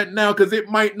about that now because it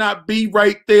might not be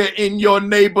right there in your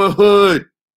neighborhood.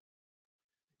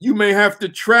 You may have to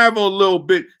travel a little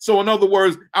bit. So in other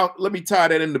words, let me tie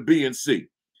that into B and C.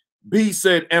 B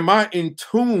said, am I in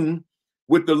tune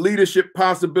with the leadership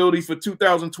possibilities for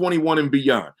 2021 and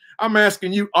beyond? I'm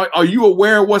asking you, are you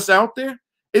aware of what's out there?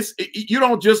 You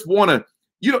don't just want to,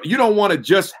 you don't want to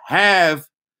just have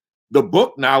the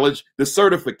book knowledge, the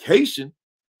certification,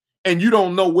 and you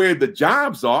don't know where the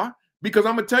jobs are. Because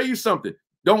I'm going to tell you something.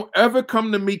 Don't ever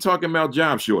come to me talking about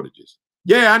job shortages.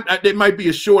 Yeah, there might be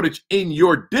a shortage in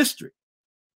your district.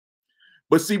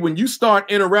 But see, when you start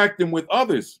interacting with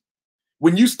others,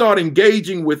 when you start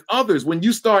engaging with others, when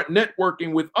you start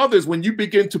networking with others, when you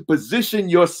begin to position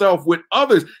yourself with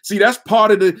others, see, that's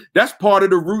part of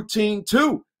the routine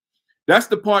too. That's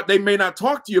the part they may not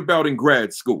talk to you about in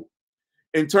grad school,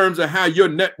 in terms of how you're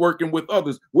networking with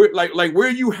others. Where are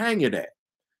you hanging at?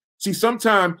 See,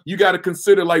 sometimes you got to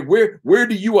consider, like, where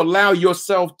do you allow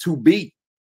yourself to be?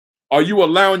 Are you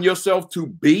allowing yourself to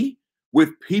be with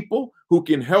people who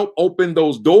can help open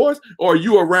those doors, or are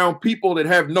you around people that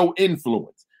have no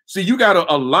influence? See, you got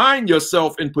to align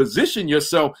yourself and position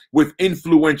yourself with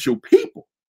influential people,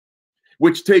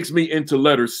 which takes me into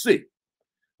letter C.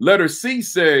 Letter C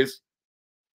says,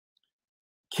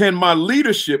 can my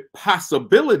leadership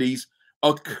possibilities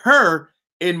occur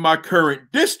in my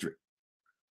current district?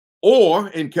 Or,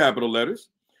 in capital letters,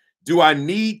 do I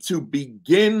need to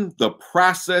begin the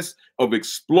process of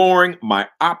exploring my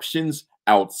options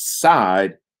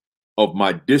outside of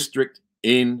my district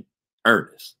in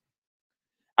earnest?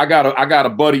 I got a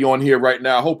buddy on here right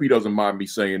now. I hope he doesn't mind me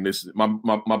saying this.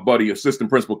 My buddy,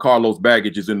 Assistant Principal Carlos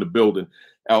Baggage, is in the building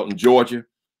out in Georgia.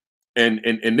 And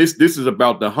this is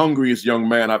about the hungriest young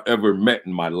man I've ever met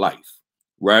in my life,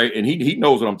 right? And he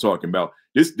knows what I'm talking about.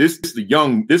 This is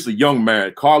a young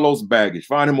man, Carlos Baggage.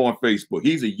 Find him on Facebook.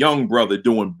 He's a young brother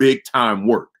doing big time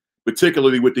work,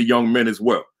 particularly with the young men as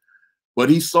well. But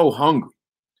he's so hungry.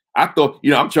 I thought,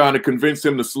 I'm trying to convince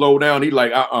him to slow down. He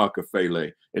like,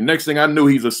 Kafele. And next thing I knew,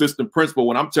 he's assistant principal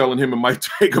when I'm telling him it might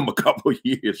take him a couple of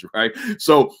years, right?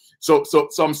 So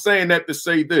I'm saying that to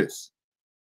say this.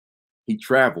 He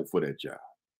traveled for that job.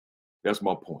 That's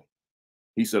my point.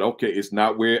 He said, okay, it's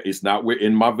not where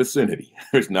in my vicinity.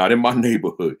 It's not in my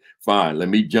neighborhood. Fine. Let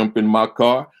me jump in my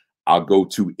car. I'll go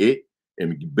to it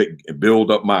and build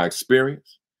up my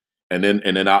experience. And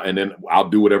then I'll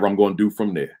do whatever I'm going to do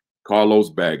from there. Carlos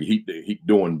Baggy, he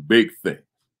doing big things,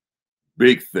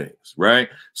 right?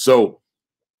 So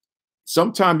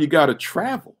sometimes you got to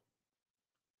travel.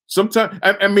 Sometimes,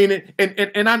 I mean,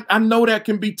 and I know that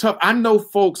can be tough. I know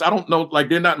folks, I don't know, like,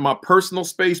 they're not in my personal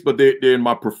space, but they're in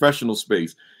my professional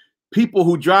space. People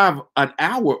who drive an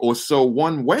hour or so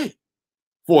one way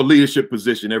for a leadership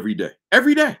position every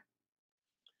day,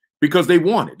 because they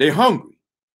want it. They're hungry.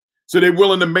 So they're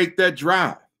willing to make that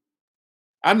drive.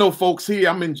 I know folks here,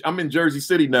 I'm in Jersey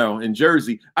City now, in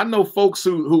Jersey. I know folks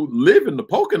who live in the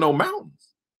Pocono Mountains,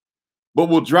 but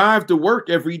will drive to work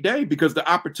every day because the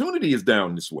opportunity is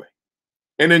down this way.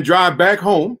 And then drive back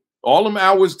home, all them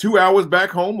hours, 2 hours back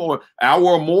home, or hour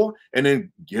or more, and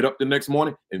then get up the next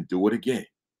morning and do it again.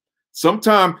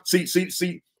 Sometimes,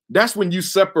 see, that's when you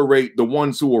separate the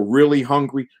ones who are really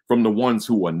hungry from the ones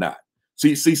who are not.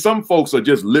 See, some folks are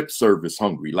just lip service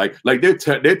hungry. Like they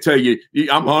tell you,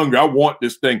 I'm hungry, I want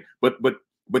this thing,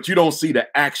 but you don't see the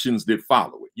actions that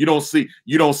follow it. You don't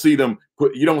see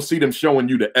them showing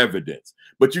you the evidence.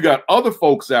 But you got other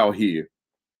folks out here,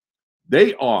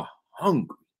 they are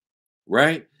hungry,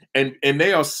 right? And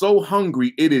they are so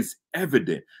hungry, it is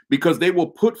evident, because they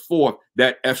will put forth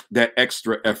that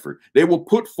extra effort. They will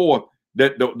put forth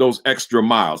those extra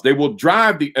miles. They will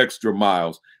drive the extra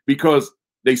miles because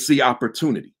they see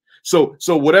opportunity. So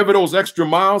whatever those extra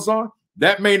miles are,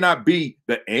 that may not be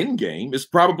the end game. It's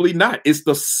probably not. It's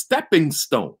the stepping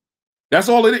stone. That's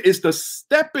all it is. It's the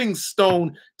stepping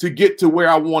stone to get to where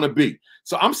I want to be.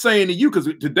 So I'm saying to you, because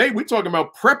today we're talking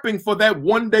about prepping for that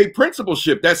one-day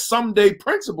principalship, that someday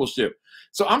principalship.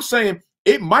 So I'm saying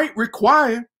it might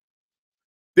require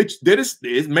that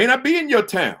it may not be in your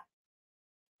town.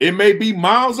 It may be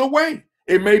miles away.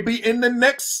 It may be in the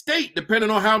next state, depending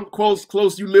on how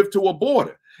close you live to a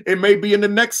border. It may be in the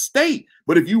next state.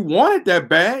 But if you want it that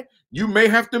bad, you may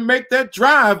have to make that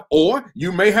drive, or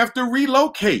you may have to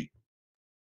relocate.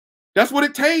 That's what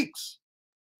it takes.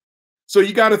 So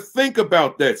you got to think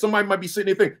about that. Somebody might be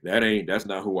sitting there thinking, that's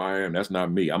not who I am. That's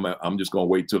not me. I'm just going to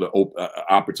wait till the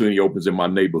opportunity opens in my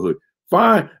neighborhood.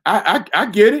 Fine. I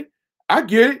get it. I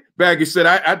get it. Baggy said,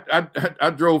 I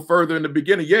drove further in the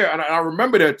beginning. Yeah, and I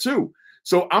remember that too.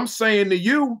 So I'm saying to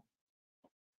you,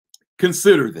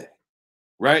 consider that,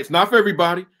 right? It's not for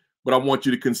everybody, but I want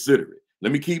you to consider it.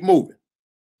 Let me keep moving.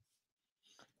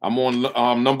 I'm on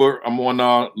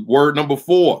word number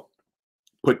 4,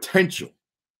 potential.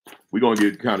 We're going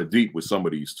to get kind of deep with some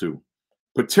of these too.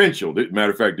 Potential.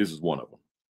 Matter of fact, this is one of them.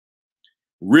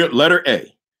 Letter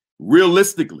A,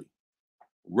 realistically,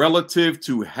 relative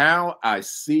to how I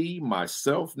see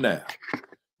myself now.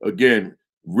 Again,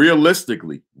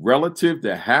 realistically, relative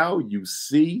to how you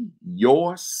see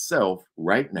yourself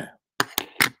right now,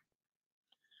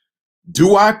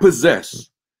 do I possess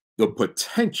the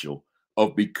potential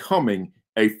of becoming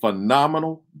a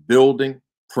phenomenal building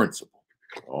principal?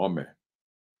 Oh man.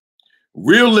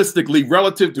 Realistically,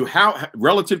 relative to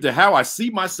how I see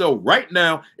myself right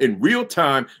now in real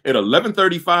time at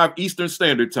 11:35 Eastern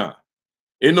Standard Time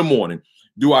in the morning,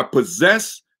 do I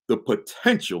possess the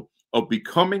potential of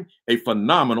becoming a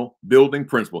phenomenal building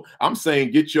principal? I'm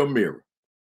saying get your mirror.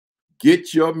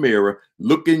 Get your mirror,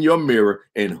 look in your mirror,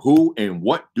 and who and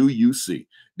what do you see?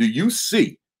 Do you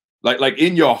see, like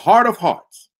in your heart of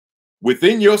hearts,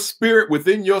 within your spirit,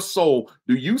 within your soul,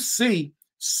 do you see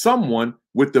someone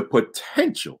with the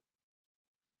potential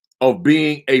of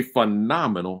being a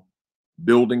phenomenal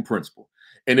building principal?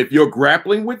 And if you're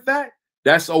grappling with that,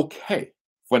 that's okay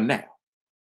for now,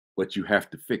 but you have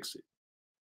to fix it.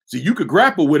 So you could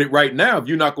grapple with it right now if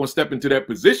you're not going to step into that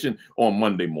position on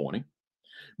Monday morning.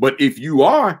 But if you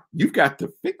are, you've got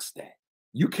to fix that.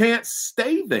 You can't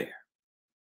stay there.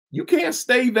 You can't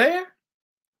stay there,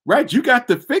 right? You got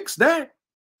to fix that.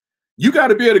 You got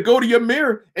to be able to go to your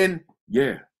mirror and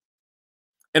yeah.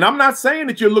 And I'm not saying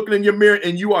that you're looking in your mirror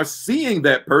and you are seeing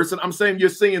that person. I'm saying you're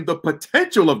seeing the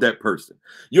potential of that person.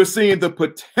 You're seeing the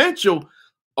potential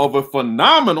of a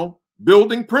phenomenal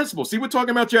building principal. See, we're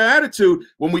talking about your attitude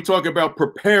when we talk about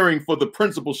preparing for the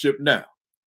principalship now.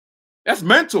 That's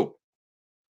mental.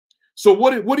 So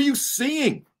what are you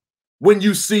seeing when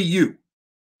you see you?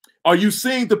 Are you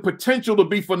seeing the potential to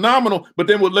be phenomenal, but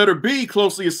then with letter B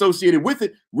closely associated with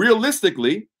it,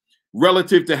 realistically,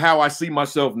 relative to how I see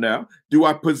myself now, do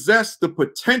I possess the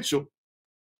potential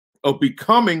of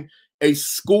becoming a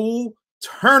school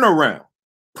turnaround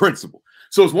principal?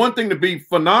 So it's one thing to be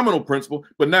phenomenal principal,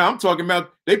 but now I'm talking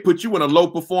about they put you in a low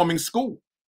performing school.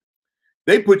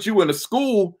 They put you in a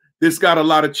school that's got a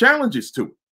lot of challenges to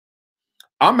it.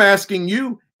 I'm asking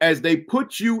you, as they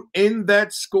put you in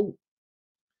that school,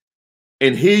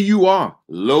 and here you are,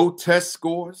 low test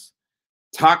scores,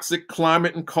 toxic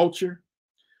climate and culture,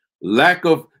 lack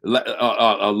of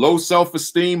low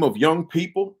self-esteem of young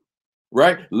people,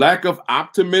 right? Lack of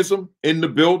optimism in the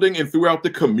building and throughout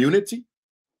the community.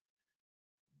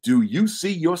 Do you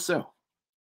see yourself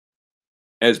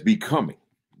as becoming,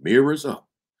 mirrors up,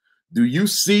 do you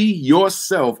see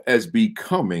yourself as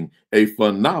becoming a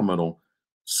phenomenal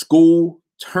school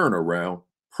turnaround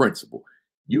principal?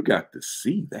 You got to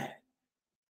see that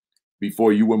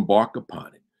before you embark upon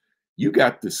it. You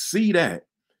got to see that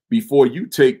before you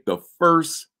take the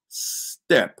first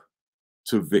step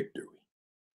to victory.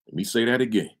 Let me say that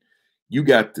again. You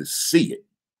got to see it.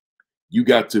 You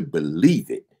got to believe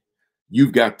it.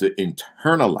 You've got to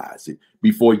internalize it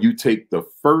before you take the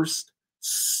first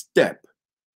step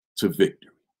to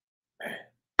victory.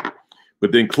 Man.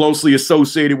 But then closely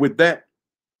associated with that,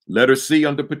 letter C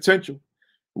under potential,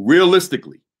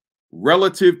 realistically,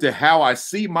 relative to how I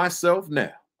see myself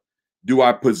now, do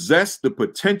I possess the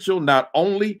potential not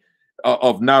only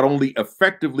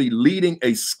effectively leading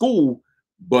a school,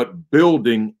 but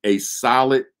building a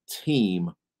solid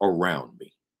team around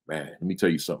me? Man, let me tell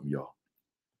you something, y'all.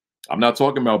 I'm not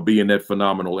talking about being that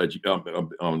phenomenal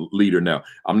leader now.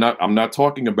 I'm not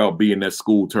talking about being that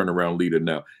school turnaround leader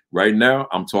now. Right now,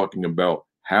 I'm talking about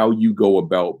how you go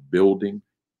about building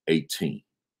a team.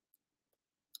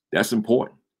 That's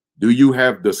important. Do you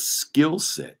have the skill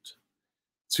set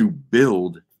to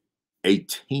build a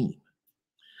team?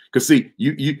 Because see,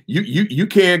 you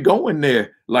can't go in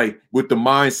there like with the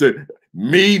mindset,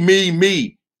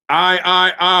 me,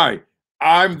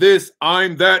 I'm this,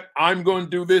 I'm that, I'm going to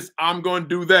do this, I'm going to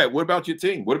do that. What about your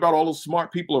team? What about all those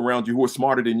smart people around you who are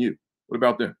smarter than you? What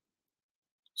about them?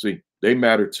 See, they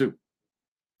matter too.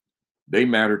 They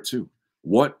matter too.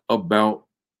 What about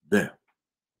them?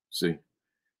 See,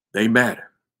 they matter.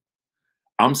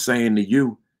 I'm saying to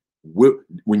you,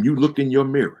 when you look in your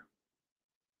mirror,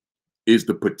 is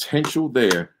the potential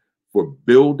there for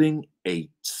building a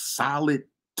solid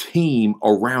team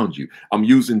around you? I'm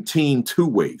using team two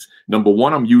ways. Number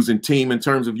one, I'm using team in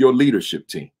terms of your leadership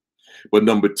team. But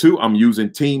number two, I'm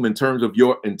using team in terms of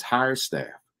your entire staff,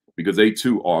 because they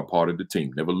too are a part of the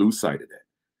team. Never lose sight of that.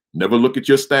 Never look at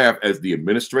your staff as the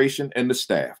administration and the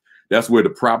staff. That's where the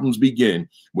problems begin.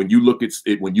 When you look at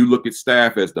it, when you look at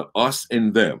staff as the us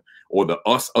and them, or the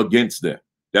us against them.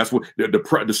 That's what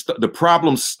the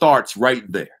problem starts right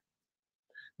there.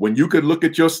 When you could look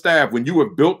at your staff, when you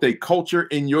have built a culture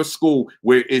in your school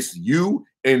where it's you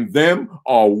and them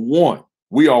are one.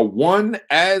 We are one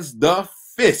as the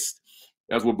fist.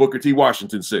 That's what Booker T.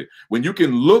 Washington said. When you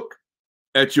can look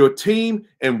at your team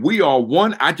and we are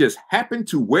one. I just happen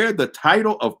to wear the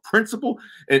title of principal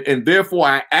and therefore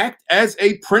I act as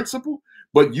a principal,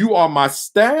 but you are my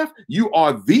staff. You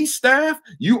are the staff.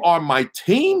 You are my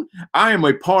team. I am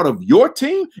a part of your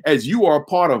team as you are a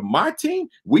part of my team.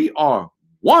 We are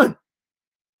one.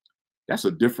 That's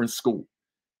a different school.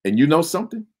 And you know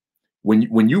something?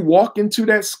 When you walk into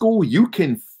that school, you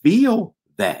can feel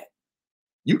that.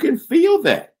 You can feel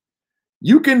that.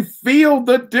 You can feel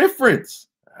the difference.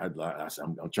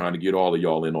 I'm trying to get all of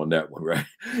y'all in on that one, right?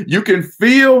 You can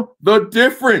feel the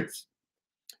difference.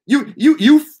 You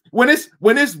when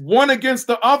it's one against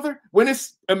the other, when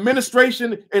it's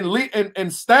administration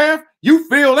and staff, you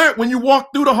feel that when you walk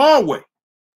through the hallway.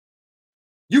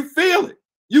 You feel it.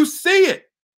 You see it.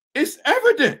 It's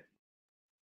evident.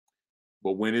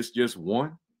 But when it's just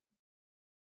one,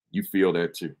 you feel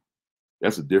that too.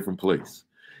 That's a different place.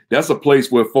 That's a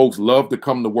place where folks love to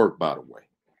come to work, by the way,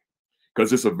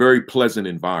 because it's a very pleasant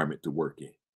environment to work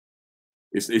in.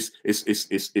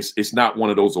 It's not one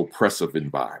of those oppressive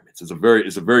environments. It's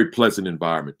a very pleasant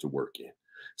environment to work in.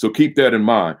 So keep that in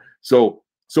mind. So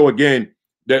again,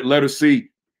 that letter C,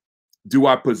 do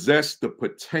I possess the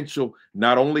potential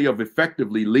not only of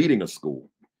effectively leading a school,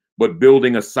 but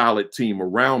building a solid team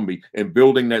around me? And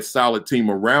building that solid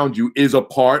team around you is a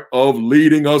part of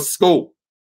leading a school.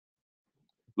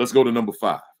 Let's go to number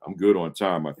 5. I'm good on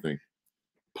time, I think.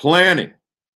 Planning.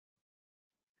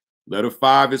 Letter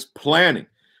 5 is planning.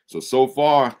 So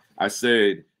far, I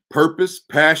said purpose,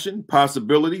 passion,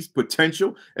 possibilities,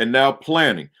 potential, and now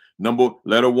planning.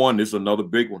 Letter 1 is another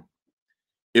big one.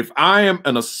 If I am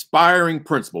an aspiring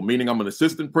principal, meaning I'm an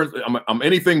assistant principal, I'm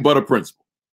anything but a principal,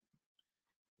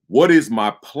 what is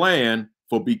my plan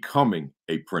for becoming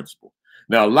a principal?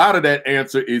 Now, a lot of that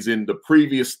answer is in the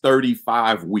previous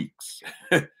 35 weeks.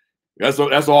 That's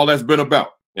all that's been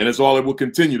about. And that's all it will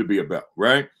continue to be about,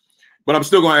 right? But I'm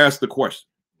still going to ask the question,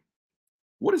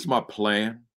 what is my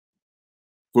plan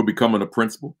for becoming a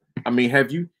principal? I mean,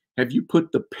 have you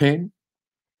put the pen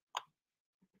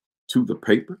to the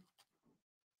paper?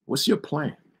 What's your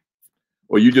plan?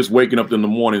 Or you just waking up in the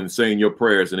morning and saying your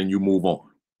prayers and then you move on,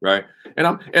 right?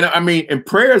 And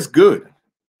prayer is good.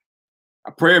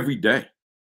 I pray every day,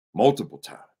 multiple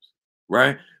times,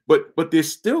 right? But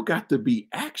there's still got to be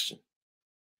action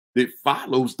that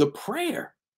follows the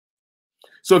prayer.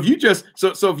 So if you just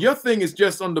if your thing is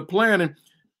just on the planning,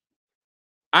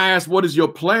 I ask, what is your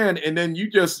plan? And then you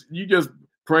just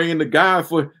praying to God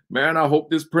for, man, I hope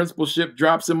this principalship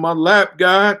drops in my lap,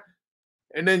 God.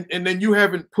 And then you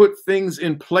haven't put things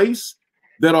in place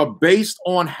that are based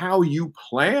on how you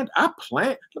planned. Let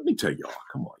me tell y'all,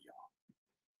 come on, y'all.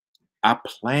 I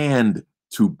planned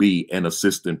to be an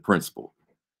assistant principal.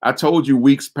 I told you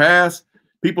weeks past,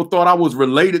 people thought I was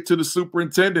related to the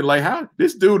superintendent. Like, how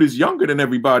this dude is younger than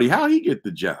everybody. How he get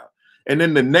the job? And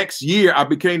then the next year, I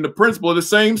became the principal of the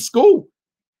same school.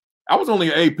 I was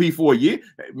only an AP for a year.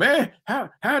 Man, how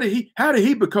did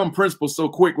he become principal so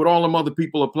quick with all them other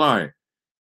people applying?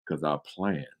 Because I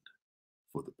planned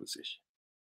for the position.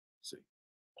 See,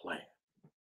 plan.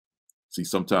 See,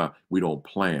 sometimes we don't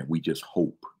plan. We just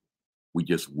hope. We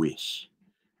just wish.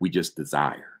 We just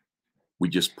desire. We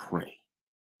just pray,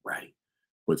 right?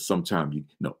 But sometimes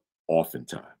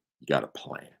oftentimes you got to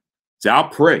plan. See, I'll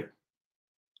pray,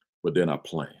 but then I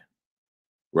plan,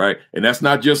 right? And that's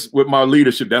not just with my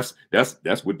leadership. That's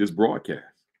with this broadcast,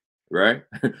 right?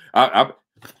 I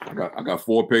got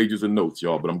 4 pages of notes,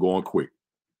 y'all, but I'm going quick,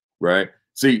 right?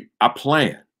 See, I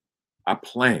plan.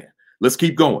 Let's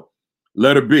keep going.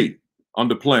 Letter B,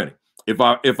 under planning. If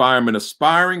I am an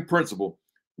aspiring principal,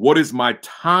 what is my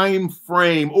time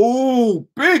frame? Oh,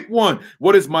 big one.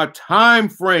 What is my time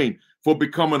frame for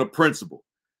becoming a principal?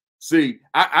 See,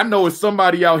 I know it's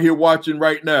somebody out here watching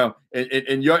right now,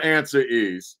 and your answer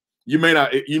is, you may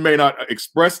not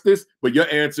express this, but your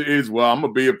answer is, well, I'm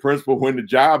gonna be a principal when the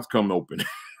jobs come open.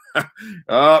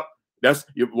 What's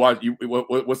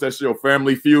that show,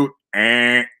 Family Feud?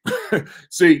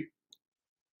 See,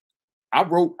 I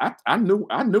knew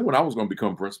when I was going to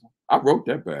become principal. I wrote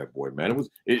that bad boy, man.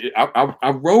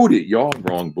 I wrote it, y'all.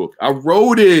 Wrong book. I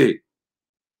wrote it.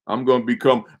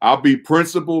 I'll be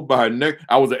principal by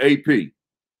I was an AP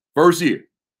first year.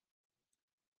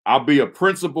 I'll be a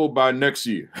principal by next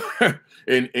year.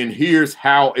 and here's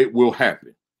how it will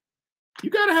happen. You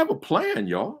got to have a plan,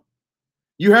 y'all.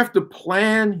 You have to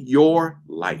plan your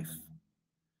life.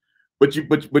 But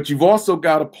you've also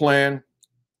got to plan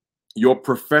your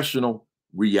professional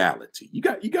reality. You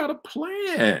got to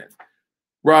plan.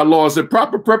 Rod Law said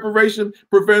proper preparation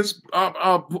prevents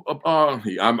I'm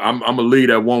gonna leave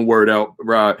that one word out,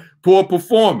 Rod. Poor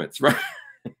performance, right?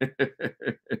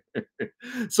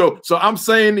 So I'm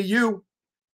saying to you,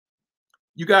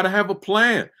 you got to have a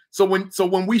plan. So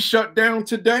when we shut down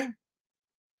today,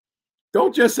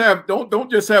 don't just have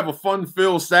a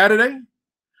fun-filled Saturday,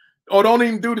 or don't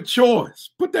even do the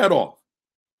chores. Put that off.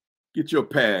 Get your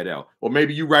pad out, or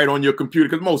maybe you write on your computer,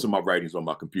 because most of my writing's on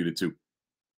my computer too.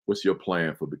 What's your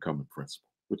plan for becoming principal?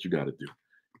 What you got to do?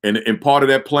 And part of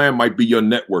that plan might be your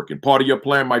networking. Part of your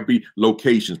plan might be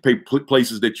locations,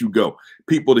 places that you go,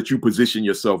 people that you position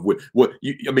yourself with.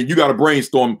 You got to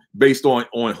brainstorm based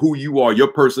on who you are,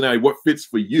 your personality, what fits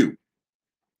for you.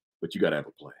 But you got to have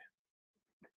a plan.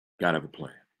 Got to have a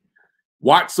plan.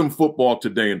 Watch some football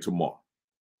today and tomorrow.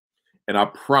 And I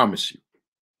promise you,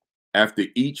 after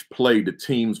each play, the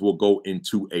teams will go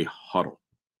into a huddle.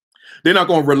 They're not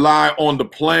going to rely on the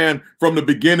plan from the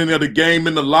beginning of the game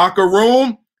in the locker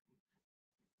room.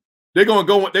 They're going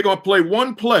to play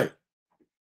one play.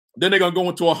 Then they're going to go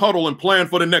into a huddle and plan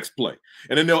for the next play.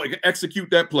 And then they'll execute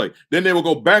that play. Then they will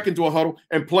go back into a huddle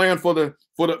and plan for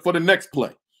the next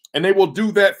play. And they will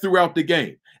do that throughout the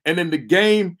game. And in the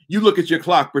game, you look at your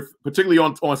clock, particularly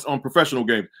on professional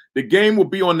games, the game will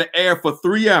be on the air for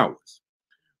 3 hours.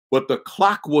 But the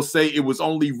clock will say it was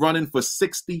only running for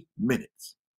 60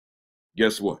 minutes.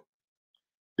 Guess what?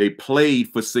 They played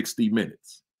for 60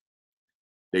 minutes.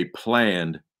 They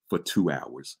planned for 2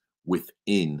 hours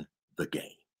within the game.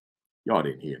 Y'all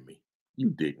didn't hear me.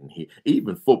 You didn't hear.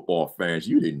 Even football fans,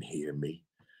 you didn't hear me.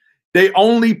 They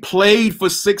only played for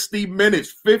 60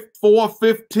 minutes, 4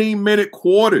 15-minute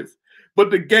quarters.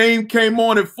 But the game came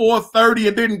on at 4:30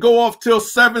 and didn't go off till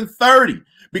 7:30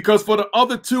 because for the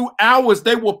other 2 hours,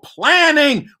 they were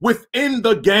planning within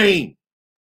the game.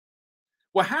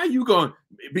 Well, how are you going to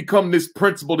become this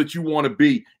principal that you want to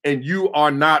be and you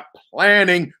are not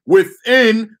planning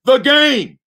within the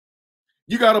game?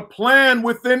 You got to plan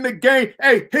within the game.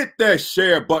 Hey, hit that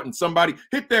share button, somebody.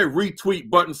 Hit that retweet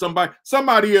button, somebody.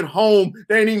 Somebody at home,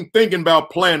 they ain't even thinking about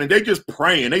planning. They just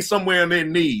praying. They somewhere on their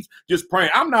knees just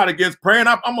praying. I'm not against praying.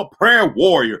 I'm a prayer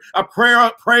warrior. I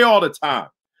pray all the time.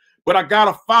 But I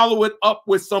got to follow it up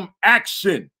with some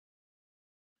action.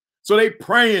 So they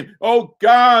praying, oh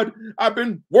God, I've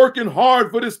been working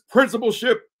hard for this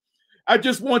principalship. I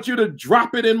just want you to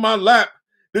drop it in my lap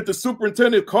that the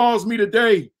superintendent calls me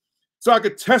today so I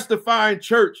could testify in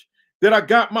church that I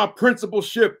got my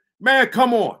principalship. Man,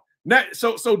 come on.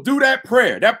 So do that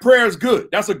prayer. That prayer is good.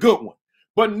 That's a good one.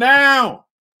 But now,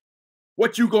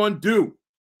 what you gonna do?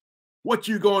 What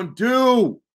you gonna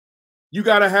do? You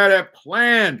gotta have that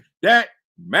plan. That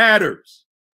matters.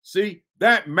 See,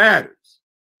 that matters.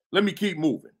 Let me keep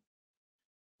moving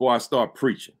before I start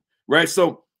preaching, right?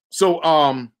 So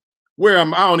where I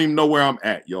don't even know where I'm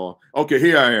at, y'all. Okay,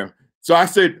 here I am. So I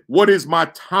said, what is my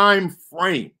time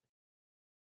frame?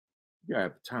 You gotta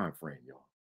have the time frame, y'all.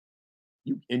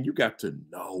 You got to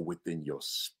know within your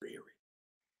spirit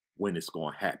when it's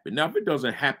going to happen. Now, if it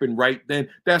doesn't happen right then,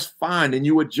 that's fine. And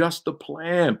you adjust the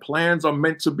plan. Plans are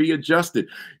meant to be adjusted.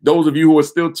 Those of you who are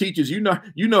still teachers, you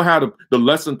know how the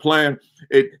lesson plan,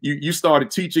 you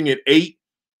started teaching at 8,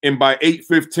 and by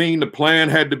 8:15, the plan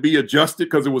had to be adjusted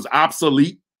because it was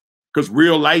obsolete, because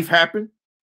real life happened.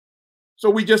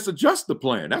 So we just adjust the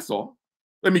plan. That's all.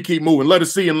 Let me keep moving. Let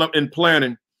us see in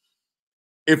planning.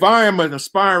 If I am an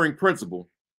aspiring principal,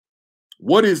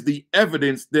 what is the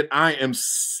evidence that I am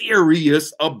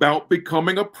serious about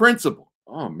becoming a principal?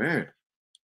 Oh, man.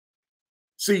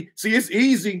 See, it's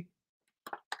easy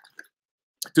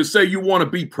to say you want to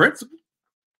be principal,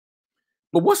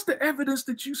 but what's the evidence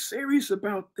that you're serious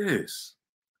about this?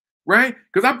 Right?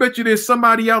 Because I bet you there's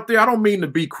somebody out there. I don't mean to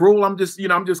be cruel. I'm just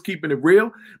keeping it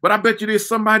real. But I bet you there's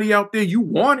somebody out there you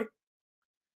want it,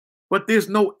 but there's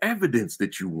no evidence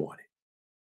that you want it.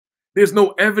 There's no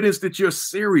evidence that you're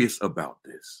serious about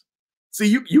this. See,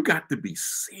 you got to be.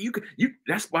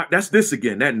 That's this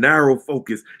again. That narrow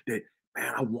focus. That,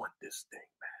 man, I want this thing,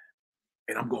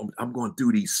 man, and I'm going to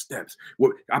do these steps.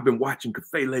 Well, I've been watching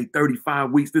Kafele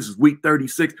 35 weeks. This is week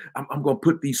 36. I'm going to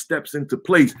put these steps into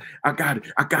place. I got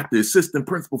it. I got the assistant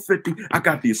principal 50. I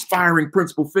got the aspiring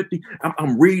principal 50.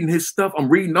 I'm reading his stuff. I'm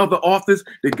reading other authors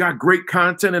that got great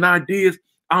content and ideas.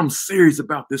 I'm serious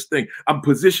about this thing. I'm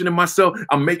positioning myself.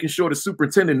 I'm making sure the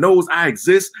superintendent knows I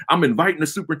exist. I'm inviting the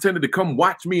superintendent to come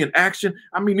watch me in action.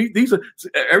 I mean, these are,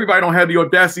 everybody don't have the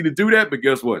audacity to do that, but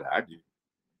guess what? I do.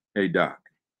 Hey, Doc,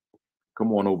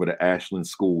 come on over to Ashland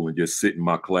School and just sit in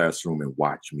my classroom and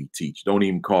watch me teach. Don't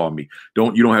even call me.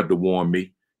 You don't have to warn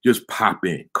me. Just pop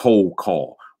in, cold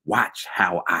call. Watch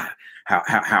how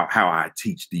I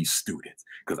teach these students,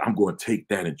 because I'm going to take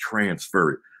that and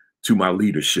transfer it to my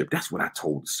leadership. That's what I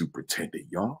told the superintendent,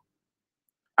 y'all.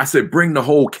 I said, bring the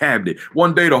whole cabinet.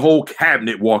 One day, the whole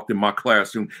cabinet walked in my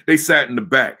classroom. They sat in the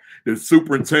back. The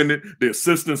superintendent, the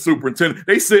assistant superintendent,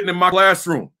 they sitting in my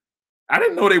classroom. I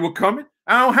didn't know they were coming.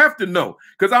 I don't have to know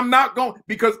because I'm not going,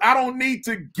 because I don't need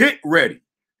to get ready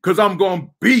because I'm going to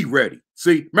be ready.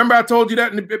 See, remember I told you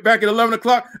that back at 11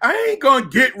 o'clock? I ain't going to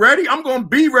get ready. I'm going to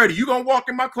be ready. You're going to walk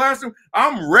in my classroom.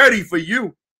 I'm ready for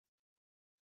you.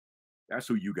 That's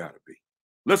who you got to be.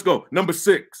 Let's go. Number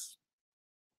 6,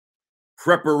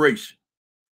 preparation.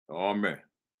 Oh, man.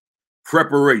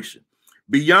 Preparation.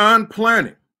 Beyond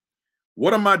planning,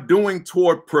 what am I doing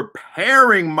toward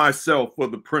preparing myself for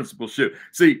the principalship?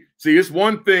 See, it's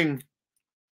one thing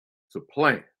to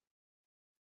plan,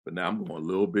 but now I'm going a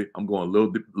little bit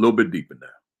deeper now.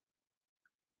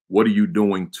 What are you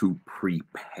doing to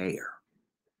prepare?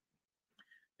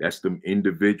 That's the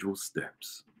individual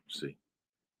steps, see,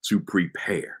 to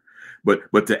prepare.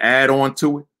 But to add on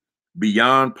to it,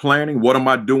 beyond planning, what am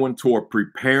I doing toward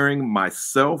preparing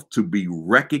myself to be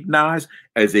recognized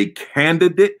as a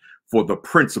candidate for the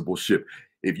principalship?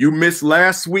 If you missed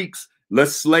last week's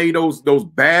Let's Slay those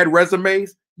bad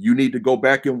resumes, you need to go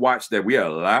back and watch that. We had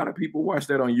a lot of people watch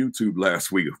that on YouTube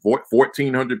last week.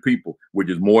 1,400 people, which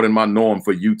is more than my norm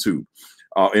for YouTube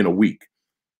in a week.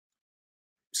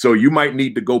 So you might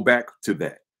need to go back to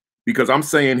that, because I'm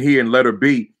saying here in letter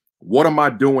B, what am I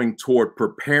doing toward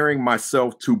preparing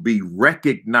myself to be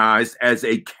recognized as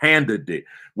a candidate?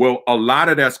 Well, a lot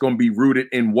of that's going to be rooted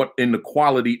in the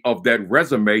quality of that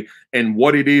resume and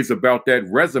what it is about that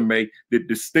resume that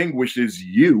distinguishes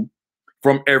you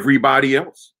from everybody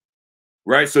else,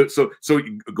 right? So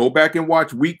go back and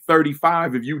watch week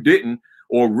 35 if you didn't,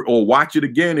 or watch it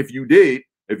again if you did,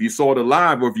 if you saw the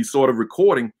live or if you saw the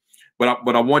recording.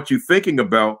 But I want you thinking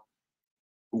about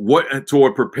what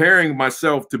toward preparing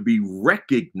myself to be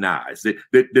recognized,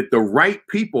 that the right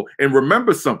people. And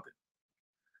remember something,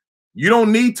 you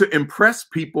don't need to impress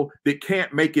people that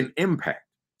can't make an impact.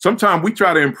 Sometimes we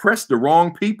try to impress the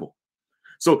wrong people.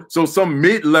 So some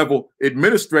mid-level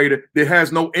administrator that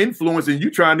has no influence and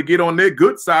you trying to get on their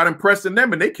good side, impressing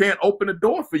them, and they can't open the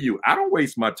door for you. I don't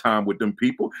waste my time with them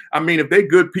people. I mean, if they're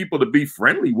good people to be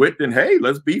friendly with, then hey,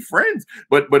 let's be friends.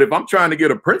 But if I'm trying to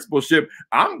get a principalship,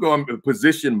 I'm going to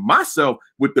position myself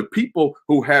with the people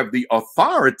who have the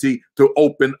authority to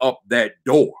open up that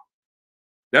door.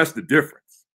 That's the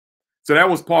difference. So that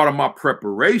was part of my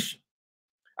preparation.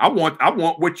 I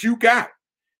want what you got.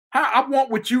 I want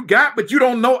what you got, but you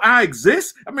don't know I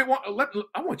exist. I mean,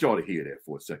 I want y'all to hear that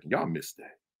for a second. Y'all missed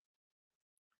that.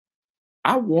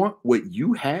 I want what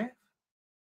you have,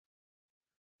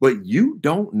 but you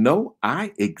don't know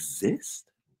I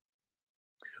exist,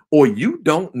 or you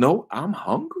don't know I'm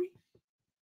hungry.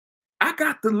 I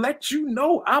got to let you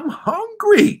know I'm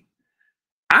hungry.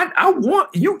 I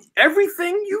want you,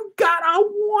 everything you got, I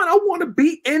want to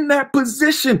be in that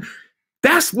position.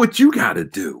 That's what you got to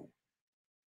do.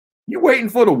 You waiting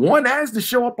for the one ads to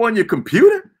show up on your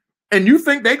computer and you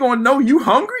think they're going to know you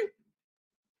hungry?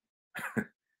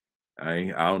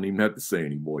 I don't even have to say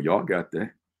anymore. Y'all got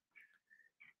that.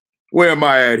 Where am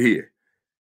I at here?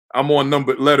 I'm on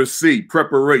letter C,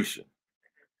 preparation.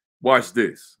 Watch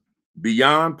this.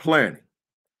 Beyond planning,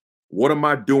 what am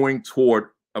I doing toward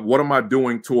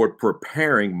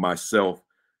preparing myself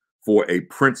for a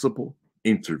principal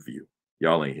interview?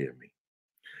 Y'all ain't hear me.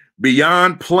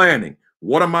 Beyond planning,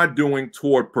 what am I doing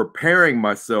toward preparing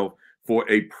myself for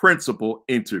a principal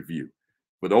interview?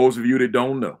 For those of you that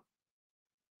don't know,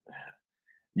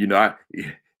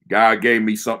 God gave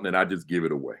me something and I just give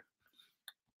it away.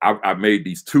 I made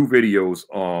these 8 videos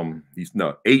on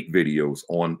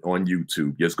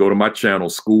YouTube. Just go to my channel,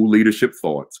 School Leadership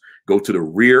Thoughts. Go to the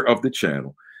rear of the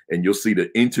channel and you'll see the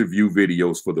interview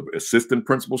videos for the assistant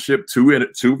principalship, 2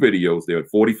 videos. They're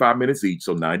 45 minutes each,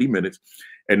 so 90 minutes.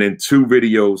 And then 2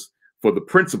 videos for the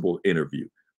principal interview.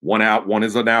 One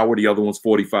is an hour, the other one's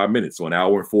 45 minutes, so an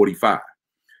hour and 45.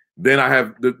 Then I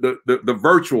have the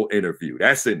virtual interview,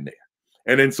 that's in there.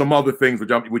 And then some other things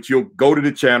which you'll go to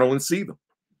the channel and see them.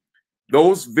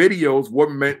 Those videos were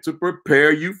meant to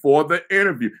prepare you for the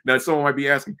interview. Now, someone might be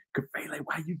asking, Kafele,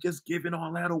 why are you just giving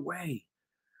all that away?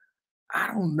 I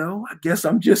don't know. I guess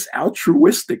I'm just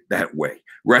altruistic that way,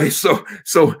 right?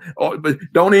 But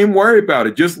don't even worry about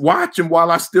it. Just watch them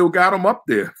while I still got them up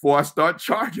there before I start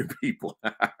charging people.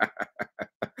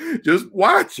 Just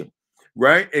watch them,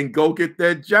 right? And go get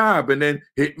that job and then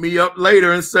hit me up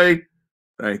later and say,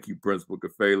 thank you, Principal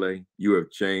Kafele. You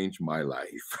have changed my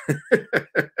life.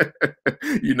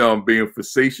 I'm being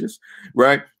facetious,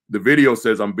 right? The video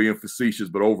says I'm being facetious,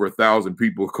 but over 1,000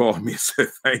 people called me and said,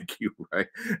 thank you, right?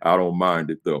 I don't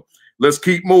mind it though. Let's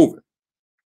keep moving.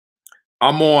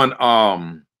 I'm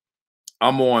on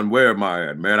I'm on, where am I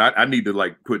at, man? I need to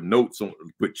like put notes on,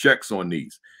 put checks on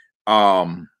these.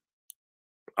 I'm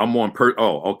on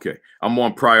okay. I'm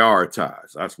on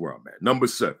prioritize. That's where I'm at. Number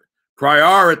 7.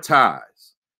 Prioritize.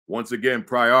 Once again,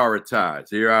 prioritize.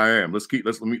 Here I am. Let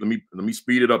me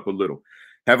speed it up a little.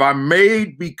 Have I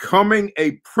made becoming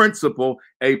a principal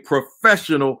a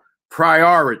professional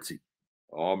priority?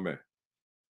 Oh man.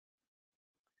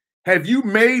 Have you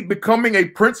made becoming a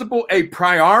principal a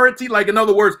priority? Like, in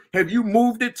other words, have you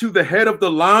moved it to the head of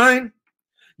the line?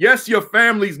 Yes, your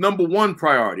family's number 1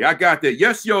 priority. I got that.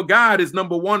 Yes, your God is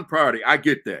number 1 priority. I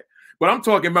get that. But I'm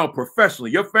talking about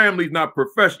professionally. Your family's not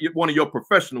one of your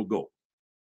professional goals.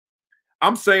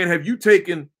 I'm saying, have you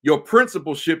taken your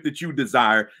principalship that you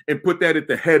desire and put that at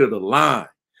the head of the line?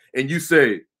 And you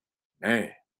say, man,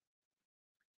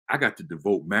 I got to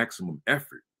devote maximum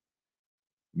effort,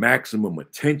 maximum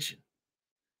attention,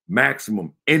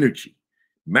 maximum energy,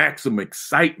 maximum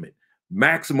excitement,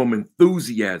 maximum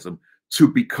enthusiasm to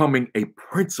becoming a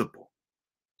principal.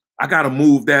 I got to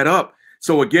move that up.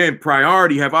 So again,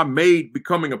 priority, have I made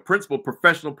becoming a principal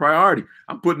professional priority?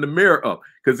 I'm putting the mirror up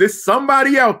because there's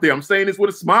somebody out there. I'm saying this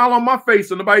with a smile on my face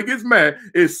so nobody gets mad.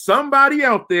 Is somebody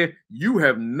out there, you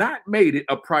have not made it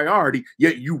a priority,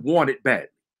 yet you want it badly.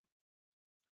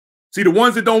 See, the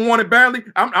ones that don't want it badly,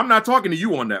 I'm not talking to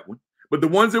you on that one. But the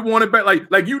ones that want it back,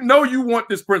 like you want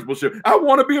this principalship. I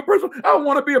want to be a principal. I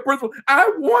want to be a principal.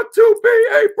 I want to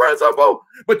be a principal.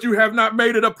 But you have not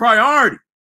made it a priority.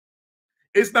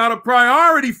 It's not a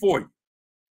priority for you.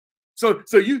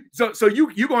 So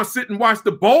you're gonna sit and watch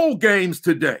the bowl games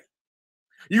today.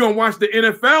 You're gonna watch the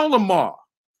NFL tomorrow.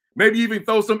 Maybe even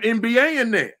throw some NBA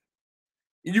in there.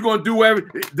 And you're gonna do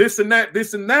this and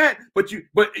that, but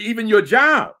even your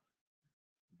job.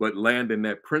 But landing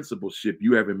that principalship,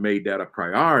 you haven't made that a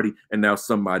priority, and now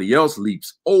somebody else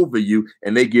leaps over you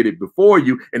and they get it before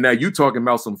you, and now you talking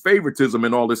about some favoritism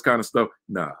and all this kind of stuff.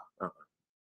 Nah,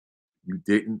 you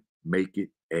didn't make it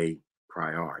a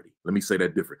priority. Let me say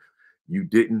that different. You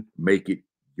didn't make it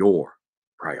your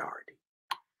priority.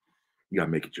 You gotta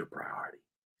make it your priority.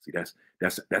 See,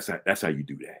 that's how you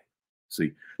do that.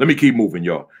 See, let me keep moving,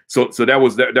 y'all. So that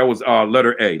was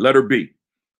letter A. Letter B,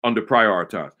 under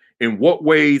prioritize. In what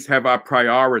ways have I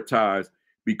prioritized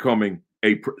becoming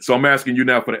so I'm asking you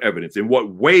now for the evidence. In what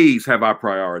ways have I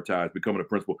prioritized becoming a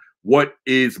principal? What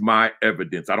is my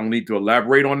evidence? I don't need to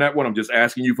elaborate on that one. I'm just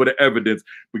asking you for the evidence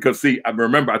because, see, I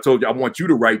remember I told you I want you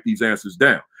to write these answers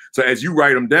down. So as you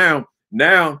write them down,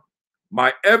 now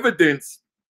my evidence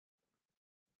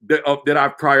that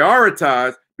I've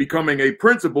prioritized becoming a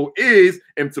principal is,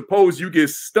 and suppose you get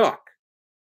stuck.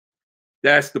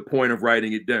 That's the point of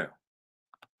writing it down.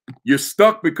 You're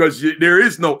stuck because there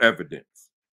is no evidence.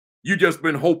 You just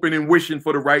been hoping and wishing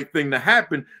for the right thing to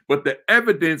happen, but the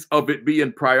evidence of it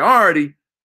being priority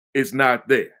is not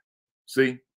there.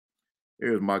 See,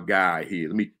 here's my guy here.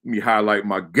 Let me highlight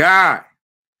my guy,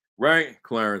 right?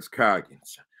 Clarence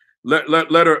Coggins.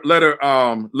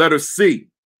 Letter C,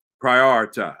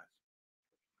 prioritize.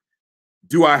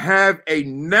 Do I have a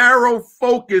narrow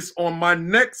focus on my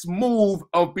next move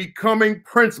of becoming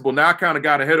principal? Now, I kind of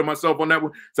got ahead of myself on that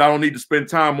one, so I don't need to spend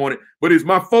time on it. But is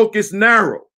my focus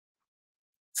narrow?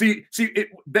 See,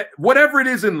 whatever it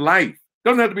is in life,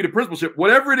 doesn't have to be the principalship.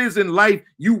 Whatever it is in life,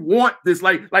 you want this.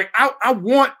 Like I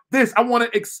want this. I want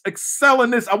to excel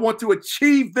in this. I want to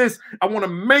achieve this. I want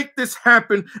to make this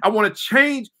happen. I want to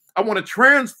change. I want to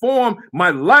transform my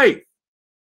life.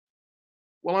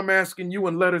 Well, I'm asking you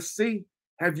in letter C,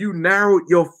 have you narrowed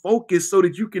your focus so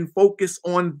that you can focus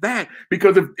on that?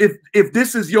 Because if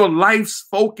this is your life's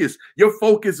focus, your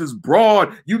focus is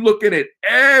broad, you looking at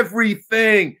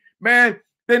everything, man,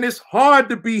 then it's hard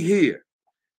to be here.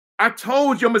 I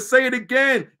told you, I'm going to say it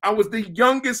again. I was the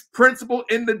youngest principal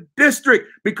in the district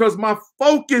because my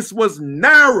focus was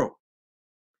narrow.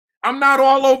 I'm not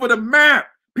all over the map.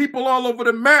 People all over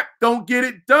the map don't get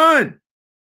it done.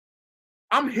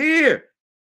 I'm here.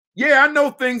 Yeah, I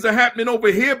know things are happening over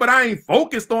here, but I ain't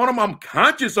focused on them. I'm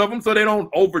conscious of them so they don't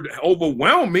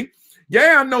overwhelm me.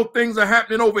 Yeah, I know things are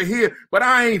happening over here, but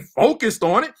I ain't focused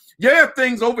on it. Yeah,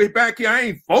 things over back here, I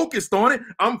ain't focused on it.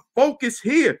 I'm focused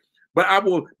here. But I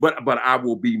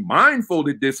will be mindful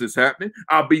that this is happening.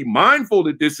 I'll be mindful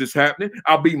that this is happening.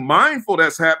 I'll be mindful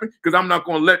that's happening because I'm not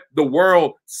going to let the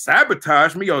world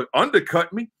sabotage me or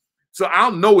undercut me. So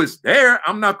I'll know it's there.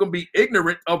 I'm not going to be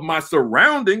ignorant of my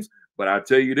surroundings. But I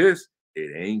tell you this,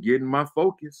 it ain't getting my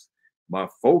focus. My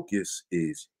focus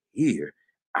is here.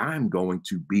 I'm going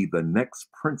to be the next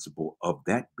principal of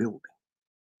that building.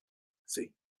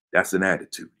 See, that's an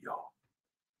attitude, y'all.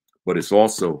 But it's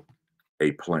also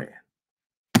a plan.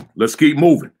 Let's keep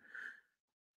moving.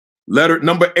 Letter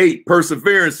number 8,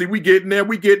 perseverance. See, we getting there.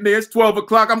 We getting there. It's 12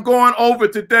 o'clock. I'm going over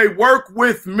today. Work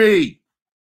with me.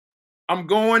 I'm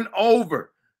going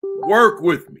over. Work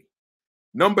with me.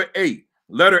 Number 8,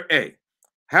 letter A.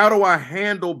 How do I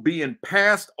handle being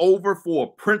passed over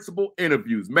for principal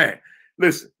interviews? Man,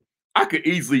 listen, I could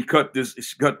easily cut this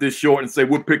short and say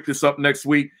we'll pick this up next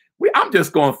week. I'm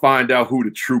just going to find out who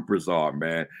the troopers are,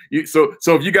 man. So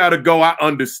if you got to go, I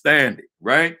understand it,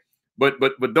 right? But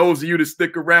those of you that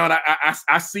stick around,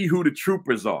 I see who the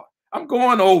troopers are. I'm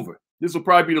going over. This will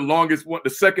probably be the longest one, the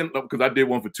second, because I did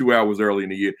one for 2 hours early in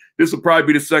the year. This will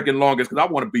probably be the second longest because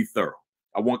I want to be thorough.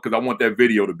 Because I want that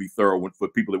video to be thorough for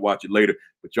people that watch it later.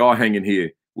 But y'all hanging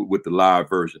here with the live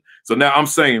version. So now I'm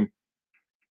saying,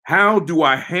 how do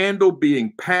I handle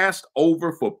being passed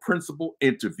over for principal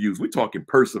interviews? We're talking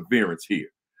perseverance here.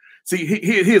 See,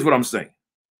 here's what I'm saying.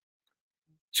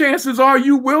 Chances are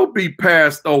you will be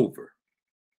passed over,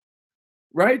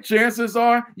 right? Chances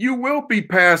are you will be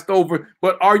passed over,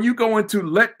 but are you going to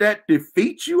let that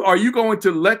defeat you? Are you going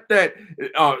to let that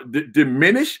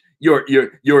diminish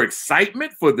your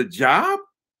excitement for the job?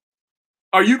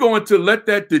 Are you going to let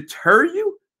that deter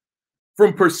you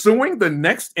from pursuing the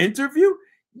next interview?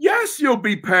 Yes, you'll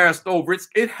be passed over.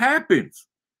 It happens.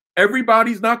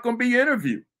 Everybody's not going to be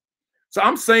interviewed. So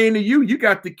I'm saying to you, you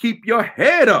got to keep your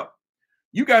head up.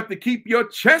 You got to keep your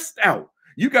chest out.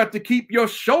 You got to keep your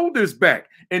shoulders back.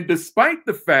 And despite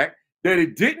the fact that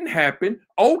it didn't happen,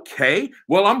 okay,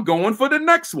 well, I'm going for the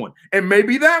next one. And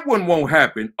maybe that one won't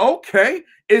happen. Okay,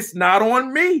 it's not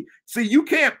on me. See, you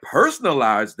can't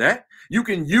personalize that. You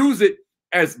can use it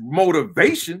as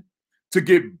motivation to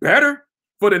get better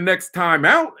for the next time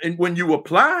out and when you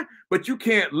apply, but you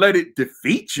can't let it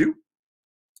defeat you.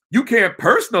 You can't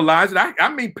personalize it. I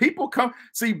mean, people come,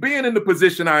 see, being in the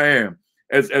position I am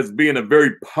as being a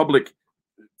very public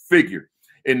figure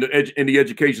in the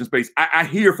education space, I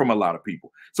hear from a lot of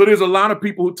people. So there's a lot of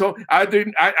people who told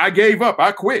I gave up.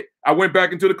 I quit. I went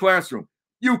back into the classroom.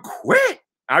 You quit?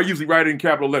 I usually write it in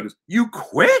capital letters. You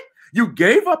quit? You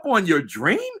gave up on your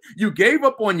dream? You gave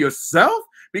up on yourself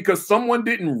because someone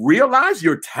didn't realize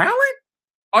your talent?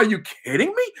 Are you kidding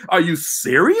me? Are you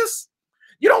serious?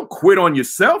 You don't quit on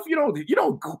yourself. You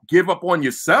don't give up on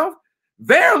yourself.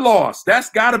 Their loss. That's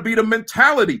got to be the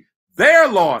mentality. Their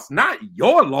loss, not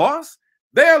your loss.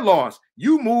 Their loss.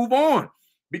 You move on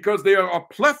because there are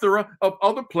a plethora of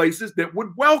other places that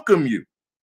would welcome you.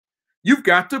 You've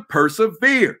got to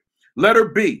persevere. Letter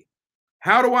B.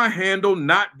 How do I handle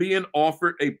not being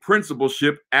offered a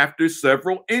principalship after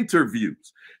several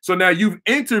interviews? So now you've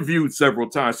interviewed several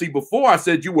times. See, before I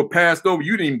said you were passed over,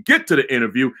 you didn't even get to the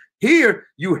interview. Here,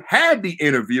 you had the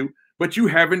interview, but you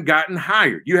haven't gotten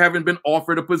hired. You haven't been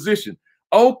offered a position.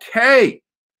 Okay,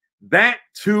 that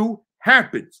too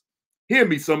happens. Hear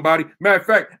me, somebody. Matter of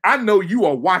fact, I know you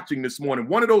are watching this morning.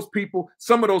 One of those people,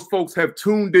 some of those folks have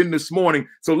tuned in this morning.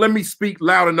 So let me speak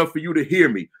loud enough for you to hear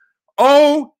me.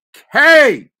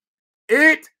 Okay,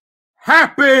 it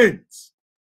happens.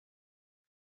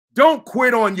 Don't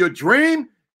quit on your dream.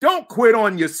 Don't quit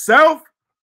on yourself.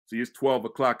 See, it's 12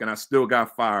 o'clock and I still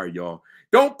got fire, y'all.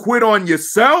 Don't quit on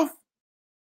yourself.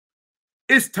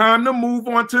 It's time to move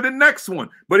on to the next one.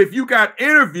 But if you got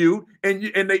interviewed and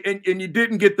you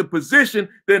didn't get the position,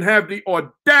 then have the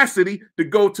audacity to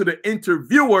go to the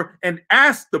interviewer and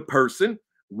ask the person,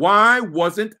 why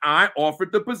wasn't I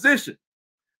offered the position?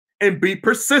 And be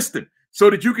persistent so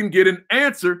that you can get an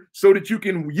answer so that you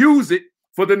can use it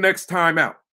for the next time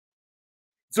out.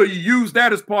 So you use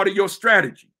that as part of your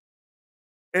strategy.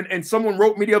 And someone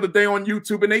wrote me the other day on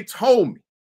YouTube and they told me,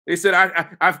 they said,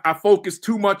 I focused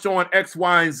too much on X,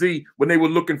 Y, and Z when they were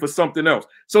looking for something else.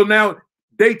 So now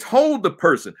they told the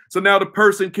person. So now the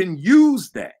person can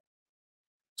use that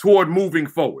toward moving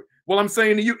forward. Well, I'm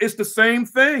saying to you, it's the same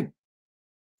thing.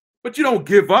 But you don't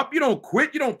give up. You don't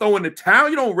quit. You don't throw in the towel.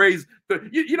 You don't raise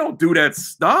you don't do that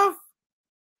stuff.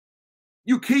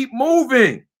 You keep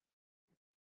moving.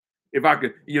 If I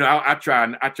could, I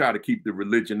try to keep the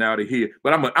religion out of here,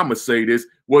 but I'm gonna say this: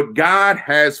 what God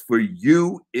has for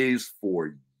you is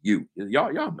for you.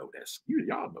 Y'all know that.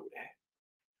 Y'all know that.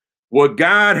 What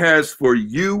God has for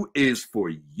you is for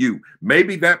you.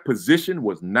 Maybe that position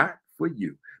was not for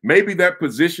you. Maybe that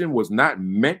position was not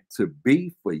meant to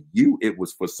be for you. It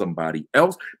was for somebody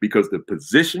else because the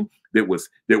position that was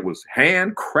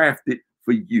handcrafted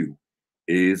for you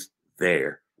is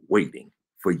there waiting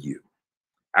for you.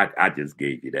 I just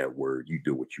gave you that word. You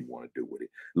do what you want to do with it.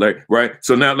 Right?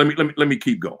 So now let me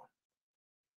keep going.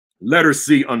 Letter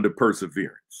C under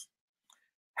perseverance.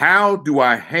 How do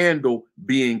I handle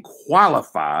being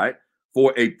qualified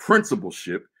for a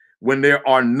principalship when there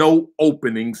are no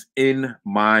openings in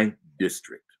my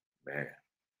district. Man,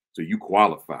 so you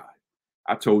qualified.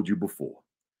 I told you before.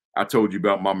 I told you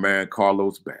about my man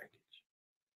Carlos Baggage,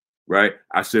 right?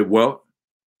 I said, well,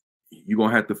 you're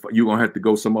gonna have to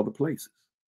go some other places,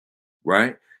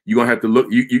 right? You're gonna have to look,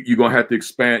 you're gonna have to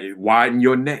expand, widen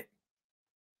your net.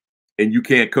 And you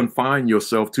can't confine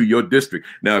yourself to your district.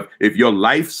 Now, if your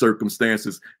life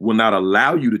circumstances will not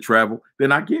allow you to travel,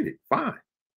 then I get it. Fine.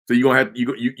 So you're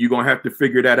gonna have to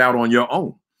figure that out on your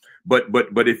own. But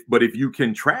if you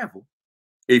can travel,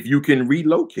 if you can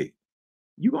relocate,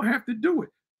 you're gonna have to do it,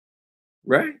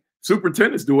 right?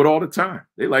 Superintendents do it all the time.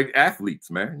 They like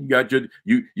athletes, man.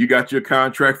 You got your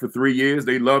contract for 3 years.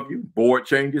 They love you. Board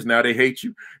changes. Now they hate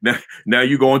you. Now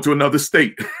you go into another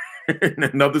state.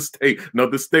 another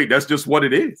state. That's just what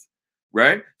it is,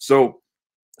 right? So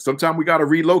sometimes we got to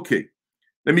relocate.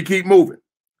 Let me keep moving.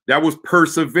 That was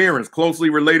perseverance. Closely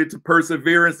related to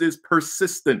perseverance is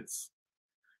persistence,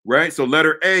 right? So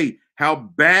letter A, how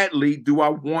badly do I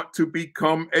want to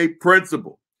become a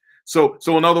principal? So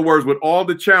in other words, with all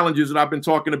the challenges that I've been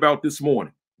talking about this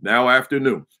morning, now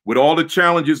afternoon, with all the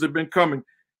challenges that have been coming,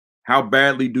 how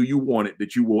badly do you want it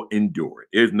that you will endure it?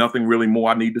 There's nothing really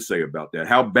more I need to say about that.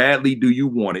 How badly do you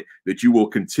want it that you will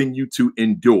continue to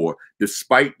endure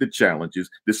despite the challenges,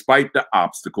 despite the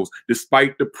obstacles,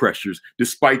 despite the pressures,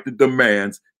 despite the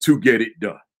demands to get it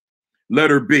done?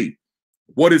 Letter B,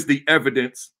 what is the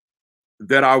evidence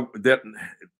that I want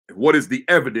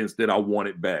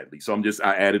it badly? So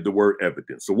I added the word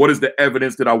evidence. So what is the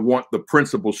evidence that I want the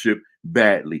principalship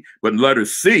badly? But letter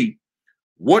C,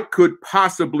 what could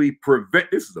possibly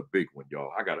prevent, this is a big one,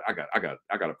 y'all. I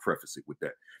gotta preface it with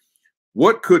that.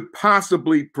 What could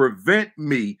possibly prevent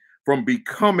me from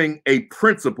becoming a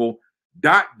principal, ...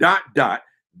 that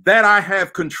I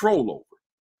have control over,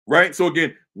 right? So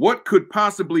again, what could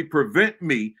possibly prevent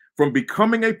me from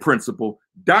becoming a principal, ...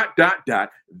 that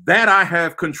I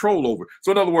have control over?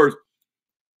 So in other words,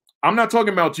 I'm not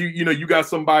talking about you got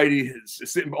somebody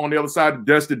sitting on the other side of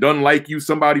the desk that doesn't like you,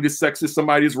 somebody that's sexist,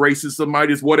 somebody that's racist, somebody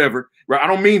that's whatever, right? I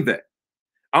don't mean that.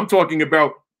 I'm talking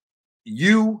about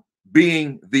you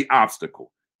being the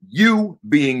obstacle, you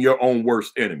being your own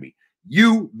worst enemy,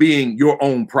 you being your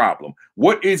own problem.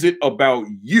 What is it about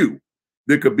you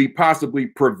that could be possibly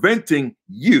preventing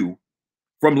you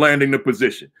from landing the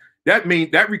position? That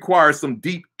requires some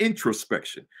deep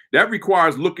introspection. That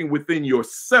requires looking within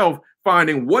yourself,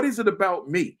 finding what is it about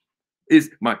me?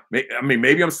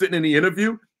 Maybe I'm sitting in the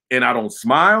interview and I don't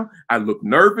smile. I look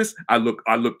nervous. I look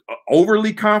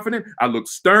overly confident. I look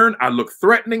stern. I look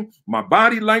threatening. My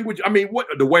body language.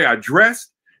 The way I dress,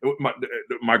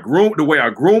 the way I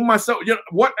groom myself,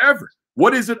 whatever.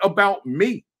 What is it about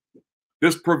me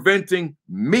that's preventing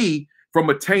me from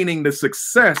attaining the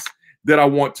success that I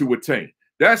want to attain?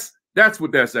 That's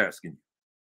what that's asking you,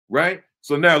 right?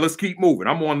 So now let's keep moving.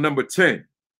 I'm on number 10.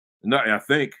 I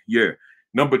think, yeah.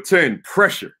 Number 10,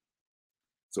 pressure.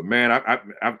 So man,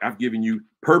 I've given you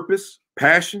purpose,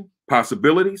 passion,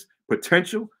 possibilities,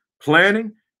 potential,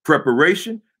 planning,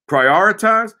 preparation,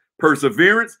 prioritize,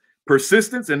 perseverance,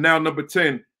 persistence, and now number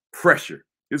 10, pressure.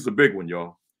 This is a big one,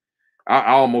 y'all. I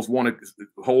almost want to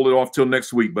hold it off till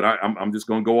next week, but I'm just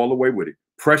going to go all the way with it.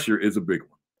 Pressure is a big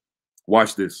one.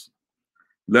 Watch this.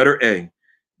 Letter A.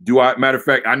 Matter of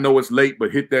fact, I know it's late,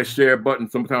 but hit that share button.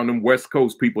 Sometimes them West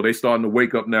Coast people, they starting to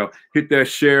wake up now. Hit that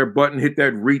share button, hit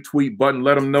that retweet button.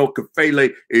 Let them know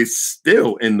Kafele is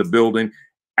still in the building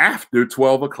after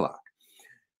 12 o'clock.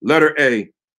 Letter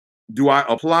A. Do I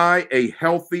apply a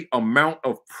healthy amount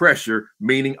of pressure,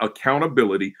 meaning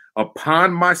accountability,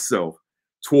 upon myself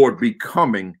toward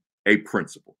becoming a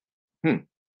principal?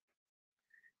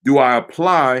 Do I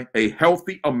apply a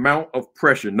healthy amount of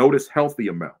pressure? Notice healthy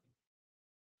amount,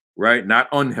 right? Not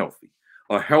unhealthy.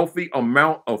 A healthy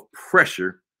amount of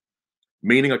pressure,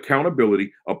 meaning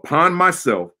accountability, upon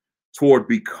myself toward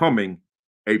becoming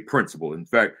a principal. In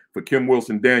fact, for Kim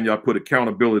Wilson Daniel, I put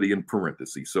accountability in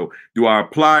parentheses. So do I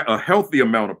apply a healthy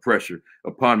amount of pressure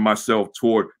upon myself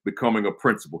toward becoming a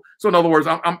principal? So in other words,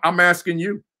 I'm asking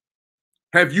you,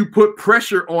 have you put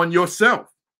pressure on yourself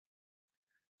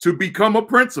to become a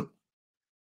principal?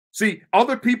 See,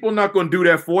 other people not going to do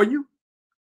that for you.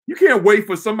 You can't wait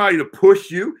for somebody to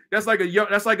push you. That's like a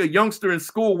youngster in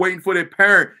school waiting for their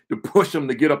parent to push them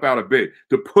to get up out of bed,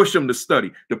 to push them to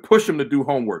study, to push them to do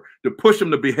homework, to push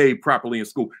them to behave properly in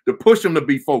school, to push them to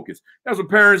be focused. That's what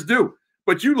parents do.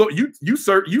 But you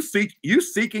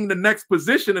seeking the next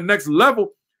position, the next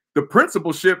level, the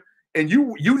principalship, and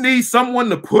you need someone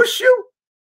to push you.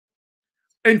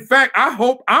 In fact, I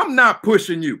hope I'm not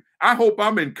pushing you. I hope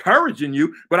I'm encouraging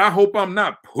you, but I hope I'm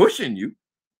not pushing you.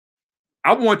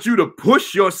 I want you to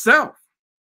push yourself.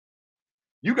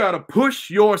 You got to push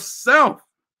yourself.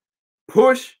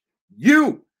 Push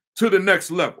you to the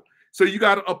next level. So you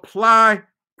got to apply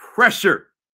pressure,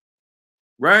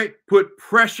 right? Put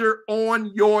pressure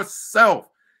on yourself.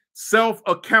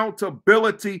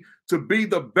 Self-accountability to be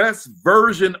the best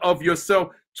version of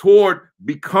yourself toward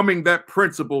becoming that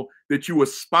principal that you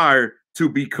aspire to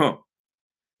become.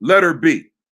 Letter B.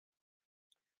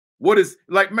 What is,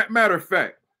 like, matter of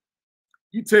fact,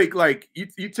 you take like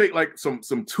you take like some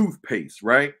toothpaste,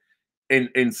 right?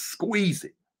 And squeeze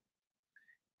it.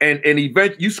 And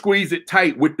eventually you squeeze it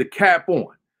tight with the cap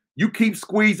on. You keep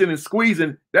squeezing and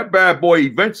squeezing, that bad boy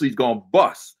eventually is going to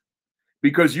bust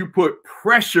because you put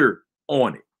pressure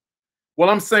on it. Well,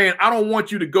 I'm saying I don't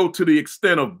want you to go to the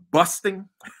extent of busting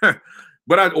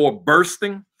or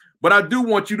bursting, but I do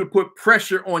want you to put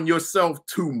pressure on yourself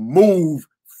to move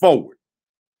forward.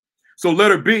 So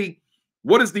letter B,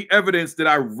 what is the evidence that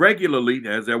I regularly,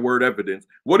 there's that word evidence,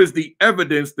 what is the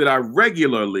evidence that I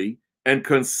regularly and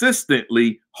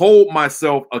consistently hold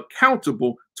myself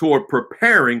accountable toward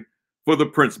preparing for the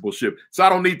principalship? So I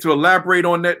don't need to elaborate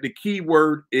on that. The key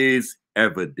word is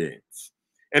evidence.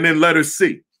 And then letter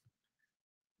C.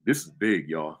 This is big,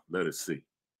 y'all. Letter C.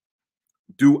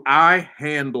 Do I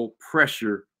handle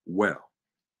pressure well?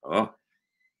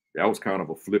 That was kind of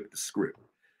a flip the script.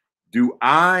 Do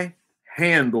I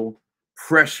handle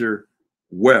pressure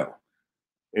well?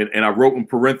 And I wrote in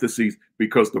parentheses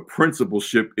because the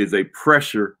principalship is a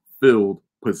pressure-filled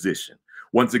position.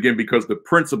 Once again, because the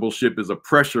principalship is a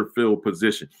pressure-filled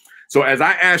position. So as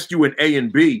I asked you in A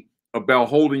and B about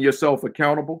holding yourself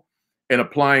accountable and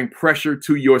applying pressure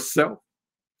to yourself,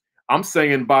 I'm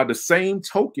saying by the same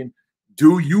token,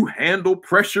 do you handle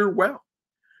pressure well?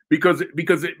 Because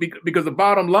the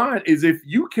bottom line is, if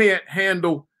you can't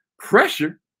handle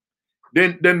pressure,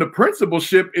 then the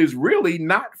principalship is really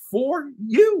not for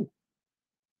you,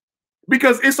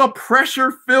 because it's a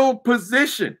pressure-filled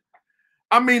position.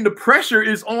 I mean, the pressure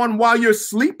is on while you're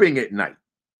sleeping at night.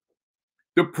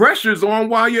 The pressure's on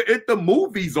while you're at the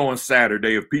movies on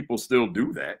Saturday, if people still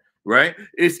do that, right?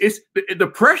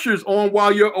 The pressure's on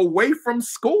while you're away from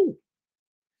school,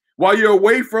 while you're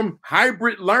away from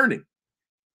hybrid learning,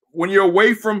 when you're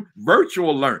away from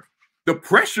virtual learning. The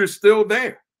pressure's still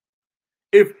there.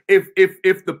 If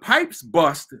the pipes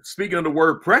bust, speaking of the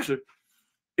word pressure,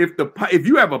 if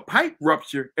you have a pipe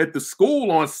rupture at the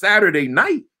school on Saturday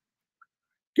night,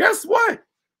 guess what?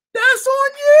 That's on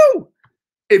you.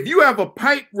 If you have a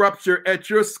pipe rupture at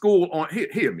your school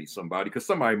hear me, somebody, because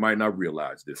somebody might not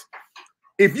realize this.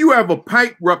 If you have a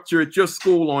pipe rupture at your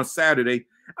school on Saturday,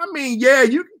 I mean, yeah,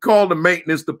 you can call the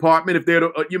maintenance department if they're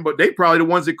but they probably the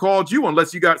ones that called you,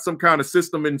 unless you got some kind of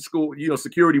system in school,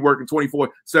 security working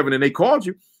 24/7 and they called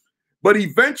you. But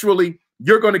eventually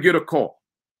you're going to get a call.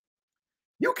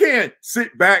 You can't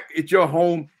sit back at your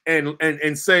home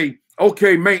and say,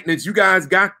 okay, maintenance, you guys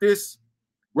got this,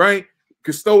 right?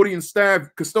 Custodial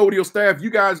staff, you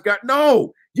guys got,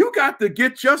 no, you got to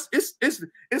get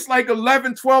it's like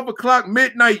 11, 12 o'clock,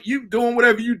 midnight. You doing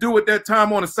whatever you do at that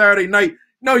time on a Saturday night.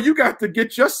 No, you got to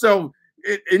get yourself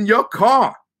in your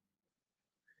car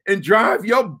and drive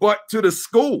your butt to the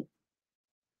school.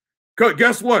 Because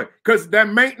guess what? Because that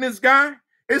maintenance guy,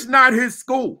 it's not his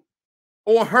school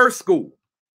or her school.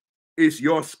 It's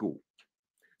your school.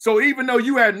 So even though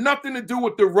you had nothing to do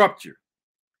with the rupture,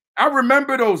 I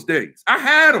remember those days. I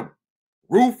had them.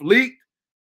 Roof leaked,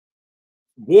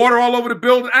 water all over the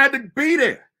building. I had to be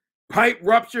there. Pipe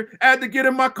rupture. I had to get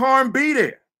in my car and be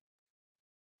there.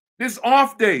 This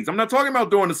off days. I'm not talking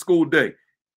about during the school day.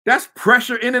 That's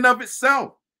pressure in and of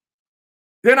itself.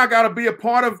 Then I got to be a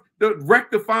part of the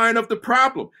rectifying of the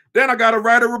problem. Then I got to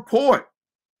write a report.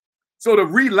 So the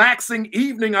relaxing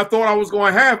evening I thought I was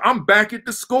going to have, I'm back at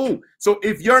the school. So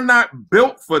if you're not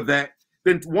built for that,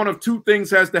 then one of two things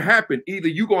has to happen. Either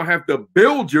you're going to have to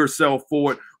build yourself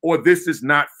for it, or this is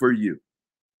not for you.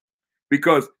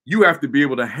 Because you have to be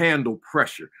able to handle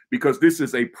pressure, because this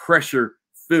is a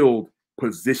pressure-filled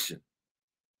position,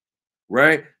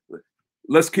 right?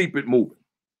 Let's keep it moving.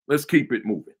 Let's keep it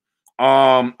moving.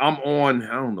 I'm on,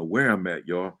 I don't know where I'm at,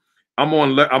 y'all. I'm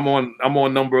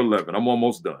on number 11. I'm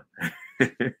almost done.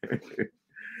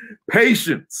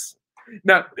 Patience.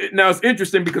 Now it's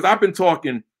interesting because I've been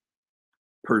talking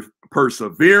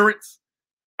perseverance.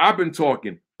 I've been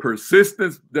talking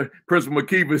persistence. The Principal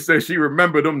McKeever says she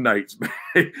remembered them nights.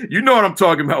 You know what I'm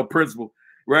talking about, Principal,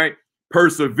 right?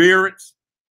 Perseverance,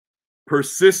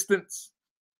 persistence,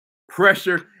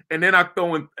 pressure, and then I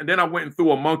went and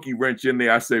threw a monkey wrench in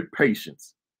there. I said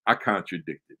patience. I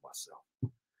contradicted myself.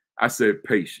 I said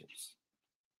patience.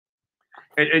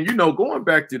 And you know, going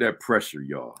back to that pressure,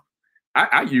 y'all,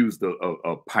 I used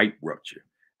a pipe rupture.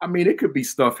 I mean, it could be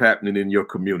stuff happening in your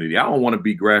community. I don't want to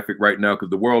be graphic right now because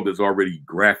the world is already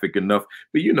graphic enough.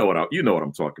 But you know what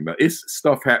I'm talking about. It's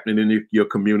stuff happening in your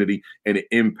community, and it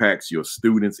impacts your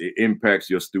students. It impacts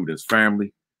your students'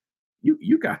 family.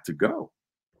 You got to go.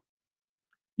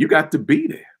 You got to be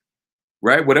there,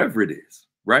 right? Whatever it is,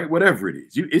 right? Whatever it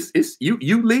is,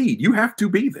 you lead. You have to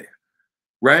be there,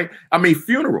 right? I mean,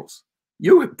 funerals.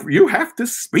 You have to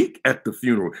speak at the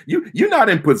funeral. You're not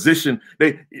in position.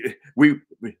 We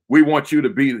want you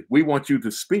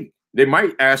to speak. They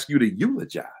might ask you to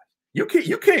eulogize. You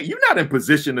can't. You're not in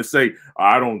position to say,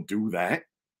 I don't do that.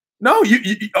 No,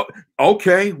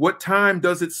 okay. What time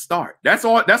does it start? That's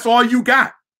all you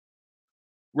got.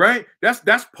 Right?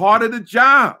 That's part of the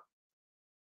job.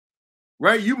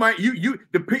 Right?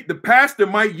 The pastor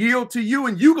might yield to you,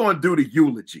 and you're gonna do the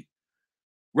eulogy.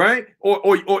 Right?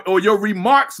 Or your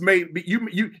remarks may be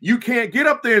you can't get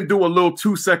up there and do a little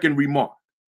 2-second remark.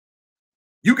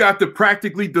 You got to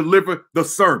practically deliver the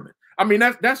sermon. I mean,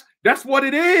 that's what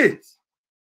it is.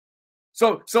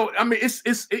 So I mean,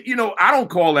 it's you know, I don't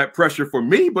call that pressure for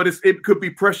me, but it could be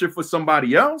pressure for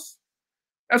somebody else.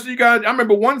 That's what you got. I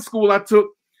remember one school I took,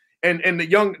 and the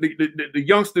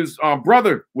youngster's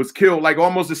brother was killed like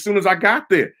almost as soon as I got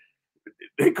there.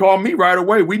 They called me right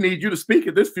away. We need you to speak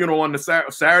at this funeral on the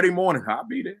Saturday morning. I'll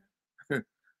be there.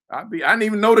 I didn't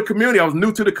even know the community. I was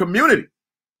new to the community.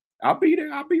 I'll be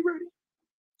there. I'll be ready.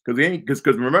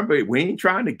 Because remember, we ain't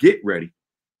trying to get ready.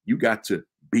 You got to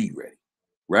be ready,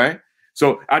 right?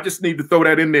 So I just need to throw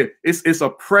that in there. It's a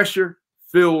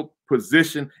pressure-filled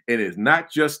position, and it's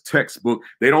not just textbook.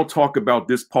 They don't talk about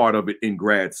this part of it in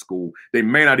grad school. They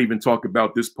may not even talk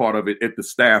about this part of it at the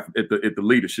staff, at the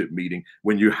leadership meeting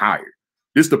when you're hired.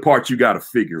 This is the part you got to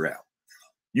figure out.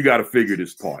 You got to figure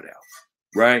this part out,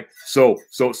 right? So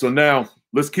now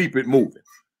let's keep it moving.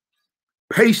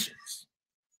 Patience.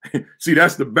 See,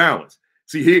 that's the balance.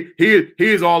 See,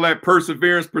 here's all that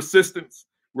perseverance, persistence,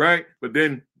 right? But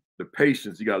then the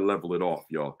patience, you got to level it off,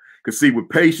 y'all. Because see, with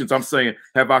patience, I'm saying,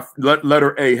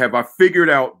 letter A, have I figured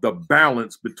out the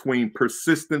balance between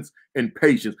persistence and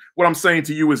patience? What I'm saying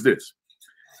to you is this.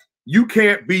 You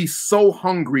can't be so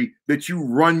hungry that you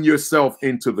run yourself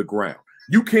into the ground.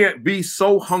 You can't be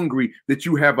so hungry that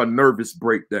you have a nervous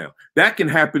breakdown. That can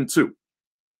happen too.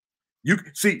 You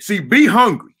see, be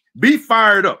hungry, be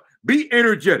fired up, be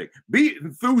energetic, be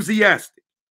enthusiastic.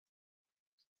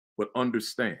 But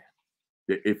understand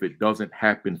that if it doesn't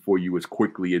happen for you as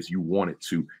quickly as you want it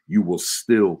to, you will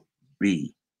still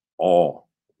be all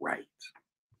right.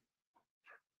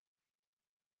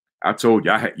 I told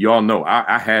you, y'all know,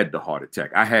 I had the heart attack.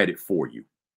 I had it for you,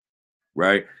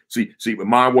 right? See, but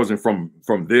mine wasn't from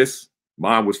this.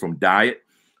 Mine was from diet.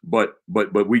 But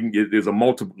we can get, there's a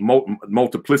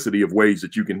multiplicity of ways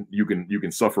that you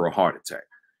can suffer a heart attack.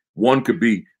 One could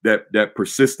be that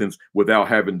persistence without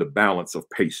having the balance of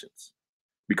patience,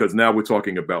 because now we're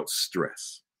talking about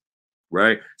stress,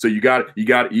 right? So you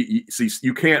see,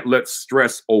 you can't let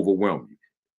stress overwhelm you.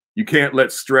 You can't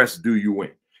let stress do you in.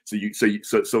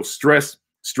 So stress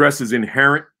is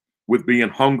inherent with being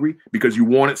hungry, because you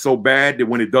want it so bad that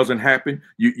when it doesn't happen,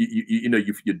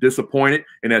 you're disappointed,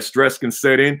 and that stress can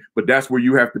set in. But that's where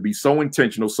you have to be so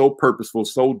intentional, so purposeful,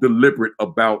 so deliberate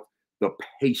about the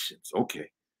patience. Okay,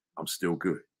 I'm still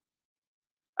good.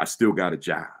 I still got a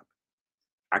job.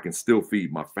 I can still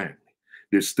feed my family.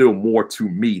 There's still more to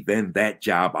me than that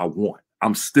job I want.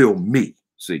 I'm still me.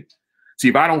 See,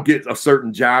 if I don't get a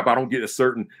certain job, I don't get a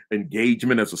certain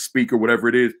engagement as a speaker, whatever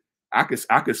it is, I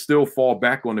could still fall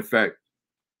back on the fact,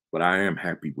 but I am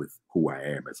happy with who I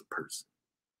am as a person,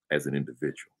 as an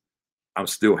individual. I'm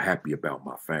still happy about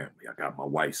my family. I got my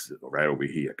wife sitting right over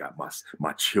here. I got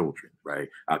my children, right?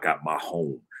 I got my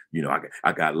home. You know,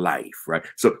 I got life, right?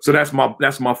 So that's my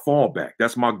fallback.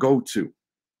 That's my go-to. I'm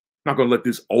not gonna let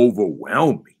this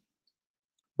overwhelm me,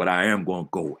 but I am gonna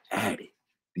go at it.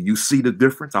 Do you see the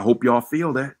difference? I hope y'all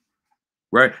feel that,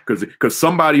 right? Because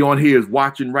somebody on here is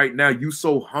watching right now. You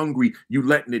so hungry, you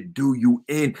letting it do you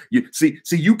in. You see,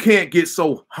 you can't get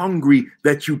so hungry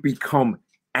that you become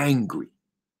angry.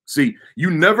 See, you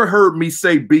never heard me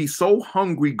say be so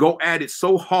hungry, go at it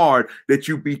so hard that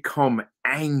you become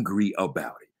angry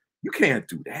about it. You can't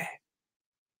do that.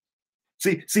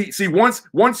 See,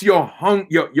 once your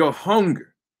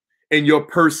hunger and your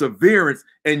perseverance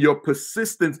and your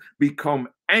persistence become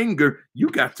anger, you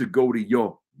got to go to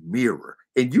your mirror,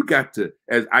 and you got to,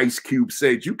 as Ice Cube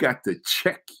said, you got to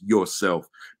check yourself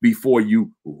before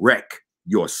you wreck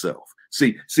yourself.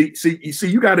 See,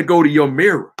 you got to go to your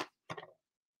mirror,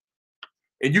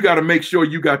 and you got to make sure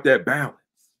you got that balance.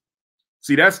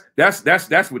 See, that's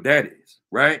what that is,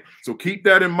 right? So keep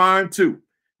that in mind too,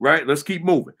 right? Let's keep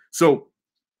moving. So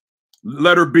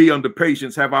letter B under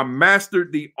patience, have I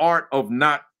mastered the art of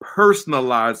not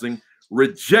personalizing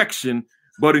rejection,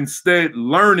 but instead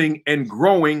learning and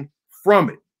growing from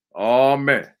it? Oh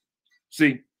man.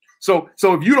 See, so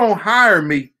if you don't hire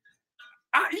me,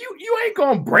 you ain't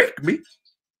gonna break me.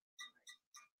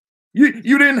 You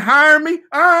didn't hire me.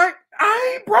 All right,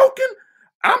 I ain't broken.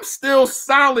 I'm still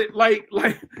solid, like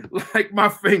my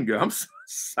finger. I'm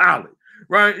solid,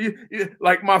 right?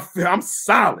 I'm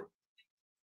solid,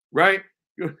 right?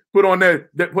 Put on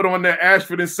that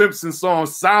Ashford and Simpson song,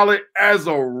 "Solid as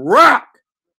a Rock."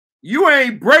 You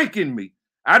ain't breaking me.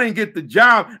 I didn't get the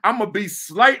job. I'm gonna be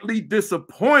slightly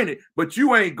disappointed, but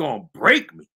you ain't gonna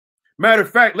break me. Matter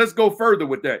of fact, let's go further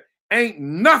with that. Ain't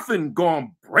nothing gonna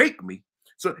break me.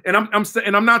 So, and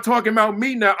I'm not talking about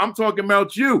me now. I'm talking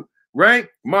about you, right?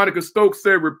 Monica Stokes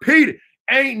said, repeat it.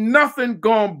 Ain't nothing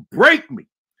gonna break me.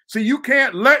 See, you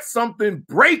can't let something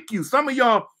break you. Some of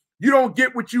y'all, you don't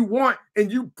get what you want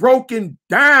and you broken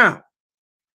down.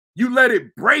 You let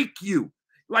it break you.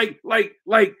 Like,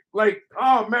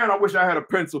 oh man, I wish I had a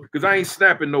pencil because I ain't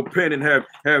snapping no pen and have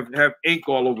ink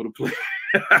all over the place.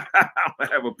 I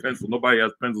don't have a pencil. Nobody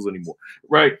has pencils anymore,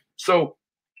 right? So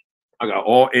I got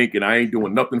all ink and I ain't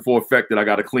doing nothing for effect that I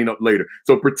got to clean up later.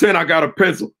 So pretend I got a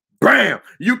pencil. Bam!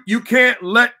 You can't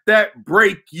let that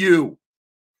break you.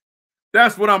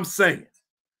 That's what I'm saying.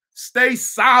 Stay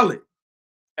solid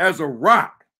as a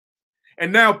rock.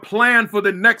 And now plan for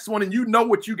the next one, and you know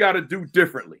what you got to do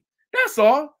differently. That's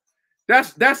all.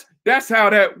 That's how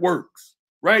that works,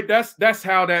 right? That's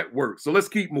how that works. So let's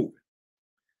keep moving.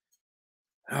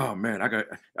 Oh man,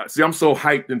 I'm so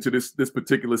hyped into this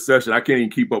particular session. I can't even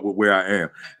keep up with where I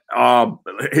am.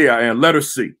 Here I am. Letter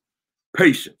C,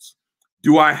 patience.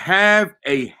 Do I have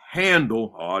a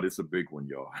handle? Oh, this is a big one,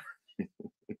 y'all.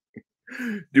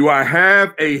 Do I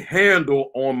have a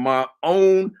handle on my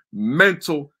own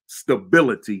mental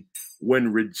stability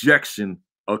when rejection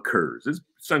occurs? It's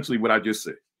essentially what I just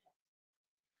said.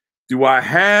 Do I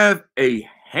have a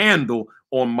handle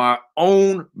on my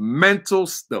own mental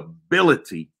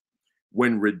stability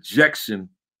when rejection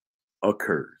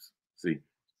occurs? See,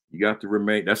 you got to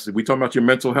remain. We talking about your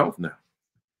mental health now.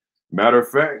 Matter of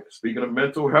fact, speaking of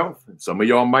mental health, and some of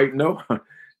y'all might know,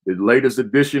 the latest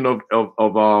edition of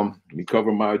let me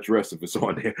cover my address if it's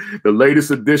on there. The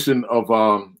latest edition of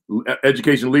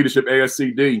Education Leadership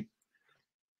ASCD.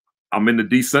 I'm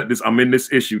in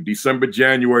this issue, December,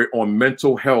 January, on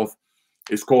mental health.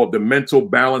 It's called the Mental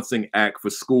Balancing Act for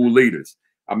School Leaders.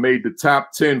 I made the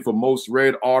top 10 for most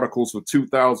read articles for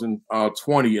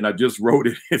 2020, and I just wrote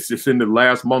it. It's just in the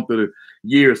last month of the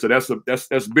year, so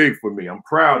that's big for me. I'm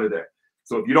proud of that.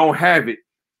 So if you don't have it,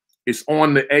 it's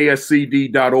on the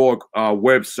ascd.org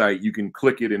website. You can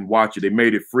click it and watch it. They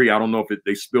made it free. I don't know if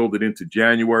they spilled it into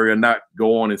January or not.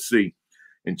 Go on and see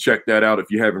and check that out if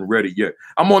you haven't read it yet.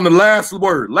 I'm on the last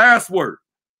word,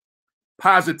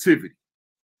 positivity.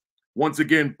 Once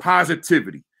again,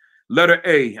 positivity. Letter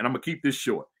A, and I'm going to keep this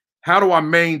short. How do I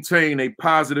maintain a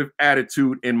positive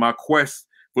attitude in my quest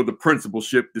for the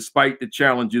principalship despite the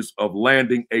challenges of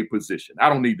landing a position? I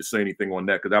don't need to say anything on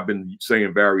that because I've been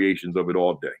saying variations of it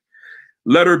all day.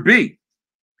 Letter B,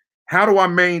 how do I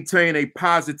maintain a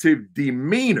positive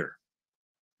demeanor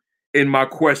in my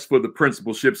quest for the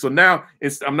principalship? So now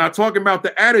I'm not talking about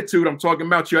the attitude. I'm talking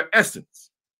about your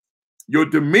essence, your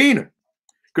demeanor.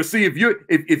 Because see, if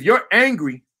you're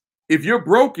angry, if you're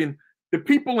broken, the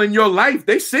people in your life,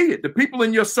 they see it. The people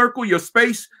in your circle, your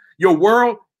space, your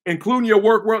world, including your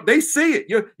work world, they see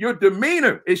it. Your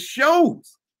demeanor, it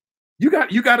shows. You got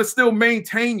to still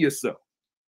maintain yourself.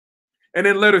 And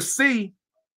then letter C,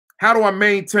 how do I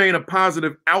maintain a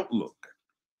positive outlook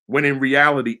when in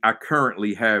reality I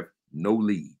currently have no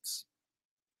leads?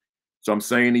 So I'm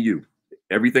saying to you,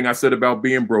 everything I said about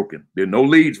being broken, there are no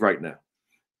leads right now.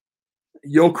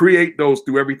 You'll create those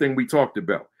through everything we talked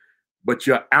about, but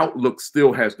your outlook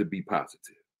still has to be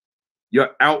positive.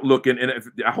 Your outlook, and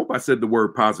I hope I said the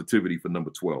word positivity for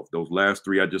number 12, those last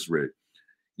three I just read.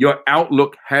 Your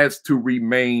outlook has to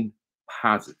remain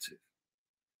positive,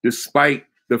 despite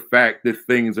the fact that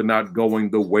things are not going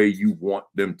the way you want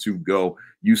them to go.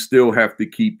 You still have to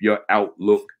keep your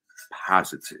outlook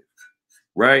positive.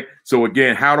 Right? So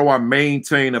again, how do I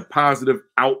maintain a positive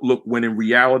outlook when in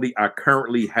reality I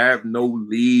currently have no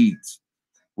leads?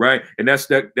 Right? And that's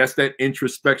that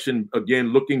introspection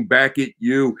again, looking back at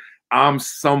you. I'm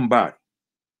somebody.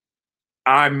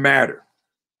 I matter.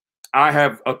 I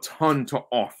have a ton to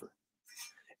offer.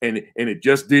 and it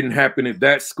just didn't happen at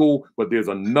that school, but there's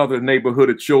another neighborhood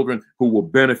of children who will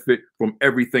benefit from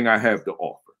everything I have to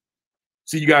offer.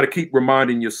 So you got to keep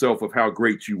reminding yourself of how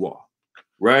great you are,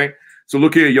 right? So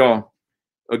look here, y'all.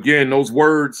 Again, those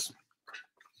words,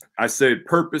 I said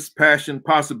purpose, passion,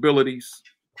 possibilities,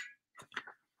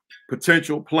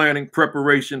 potential, planning,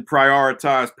 preparation,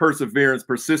 prioritize, perseverance,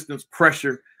 persistence,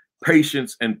 pressure,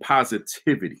 patience, and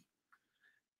positivity.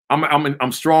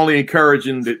 I'm strongly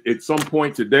encouraging that at some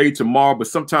point today, tomorrow, but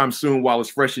sometime soon while it's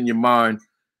fresh in your mind,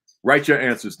 write your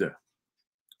answers down.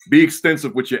 Be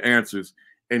extensive with your answers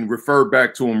and refer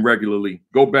back to them regularly.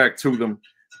 Go back to them,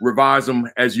 revise them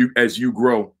as you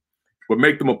grow, but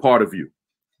make them a part of you,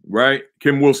 right?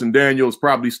 Kim Wilson Daniel is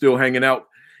probably still hanging out,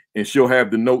 and she'll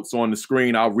have the notes on the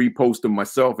screen. I'll repost them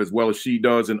myself as well as she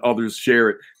does, and others share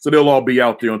it. So they'll all be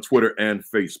out there on Twitter and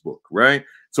Facebook, right?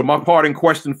 So my parting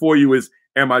question for you is,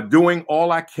 am I doing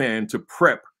all I can to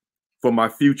prep for my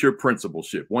future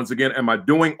principalship? Once again, am I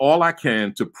doing all I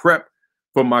can to prep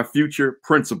for my future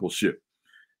principalship?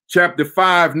 Chapter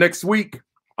 5 next week,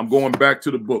 I'm going back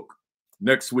to the book.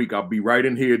 Next week, I'll be right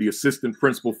in here, the Assistant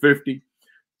Principal 50.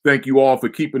 Thank you all for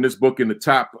keeping this book in the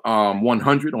top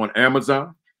 100 on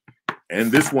Amazon. And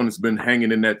this one has been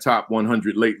hanging in that top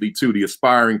 100 lately too, the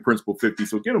Aspiring Principal 50.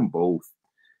 So get them both.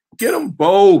 Get them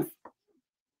both.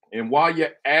 And while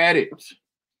you're at it,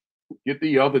 get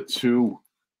the other two.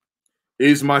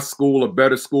 Is my school a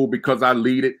better school because I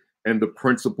lead it? And the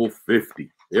Principal 50.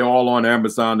 They're all on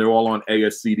Amazon. They're all on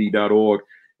ascd.org.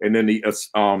 And then the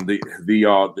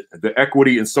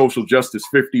Equity and Social Justice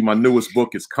 50, my newest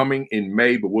book, is coming in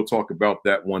May, but we'll talk about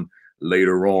that one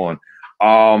later on.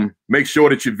 Make sure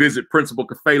that you visit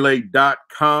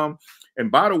PrincipalKafele.com.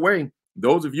 And by the way,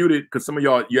 those of you that, because some of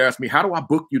y'all, you asked me, how do I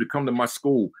book you to come to my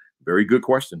school? Very good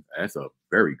question. That's a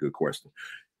very good question.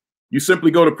 You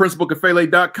simply go to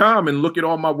PrincipalKafele.com and look at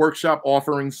all my workshop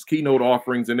offerings, keynote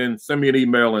offerings, and then send me an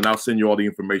email and I'll send you all the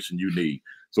information you need.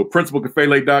 So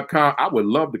PrincipalKafele.com, I would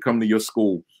love to come to your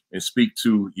school and speak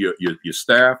to your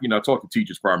staff. You know, I talk to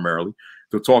teachers primarily.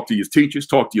 So talk to your teachers,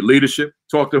 talk to your leadership,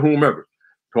 talk to whomever.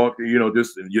 Talk to,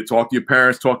 you talk to your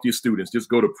parents, talk to your students. Just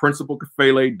go to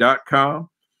PrincipalKafele.com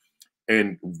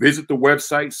and visit the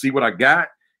website, see what I got,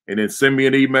 and then send me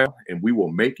an email and we will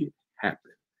make it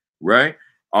happen, right?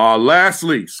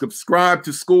 Lastly, subscribe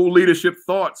to School Leadership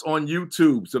Thoughts on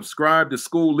YouTube. Subscribe to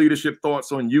School Leadership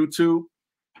Thoughts on YouTube.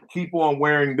 Keep on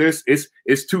wearing this.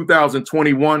 It's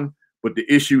 2021, but the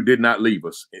issue did not leave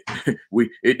us.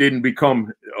 It didn't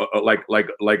become like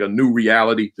a new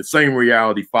reality. The same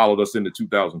reality followed us into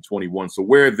 2021. So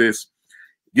wear this.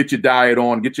 Get your diet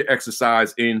on. Get your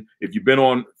exercise in. If you've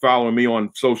been following me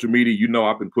on social media, you know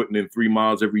I've been putting in 3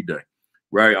 miles every day.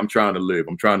 Right? I'm trying to live.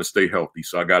 I'm trying to stay healthy.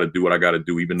 So I got to do what I got to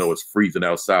do. Even though it's freezing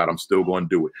outside, I'm still going to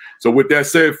do it. So with that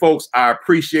said, folks, I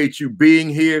appreciate you being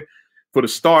here for the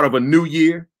start of a new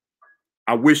year.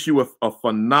 I wish you a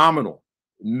phenomenal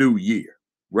new year,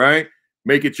 right?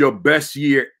 Make it your best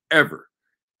year ever.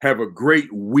 Have a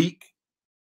great week.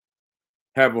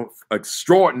 Have an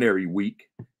extraordinary week.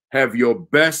 Have your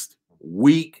best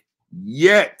week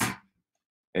yet.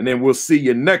 And then we'll see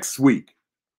you next week.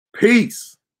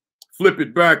 Peace. Flip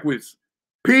it backwards.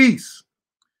 Peace.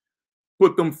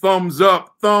 Put them thumbs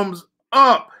up. And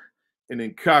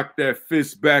then cock that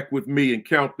fist back with me and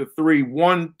count to 3.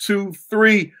 1, 2,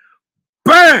 3.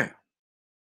 Bam!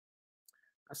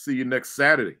 I'll see you next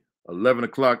Saturday, 11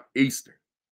 o'clock Eastern.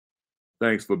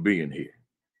 Thanks for being here.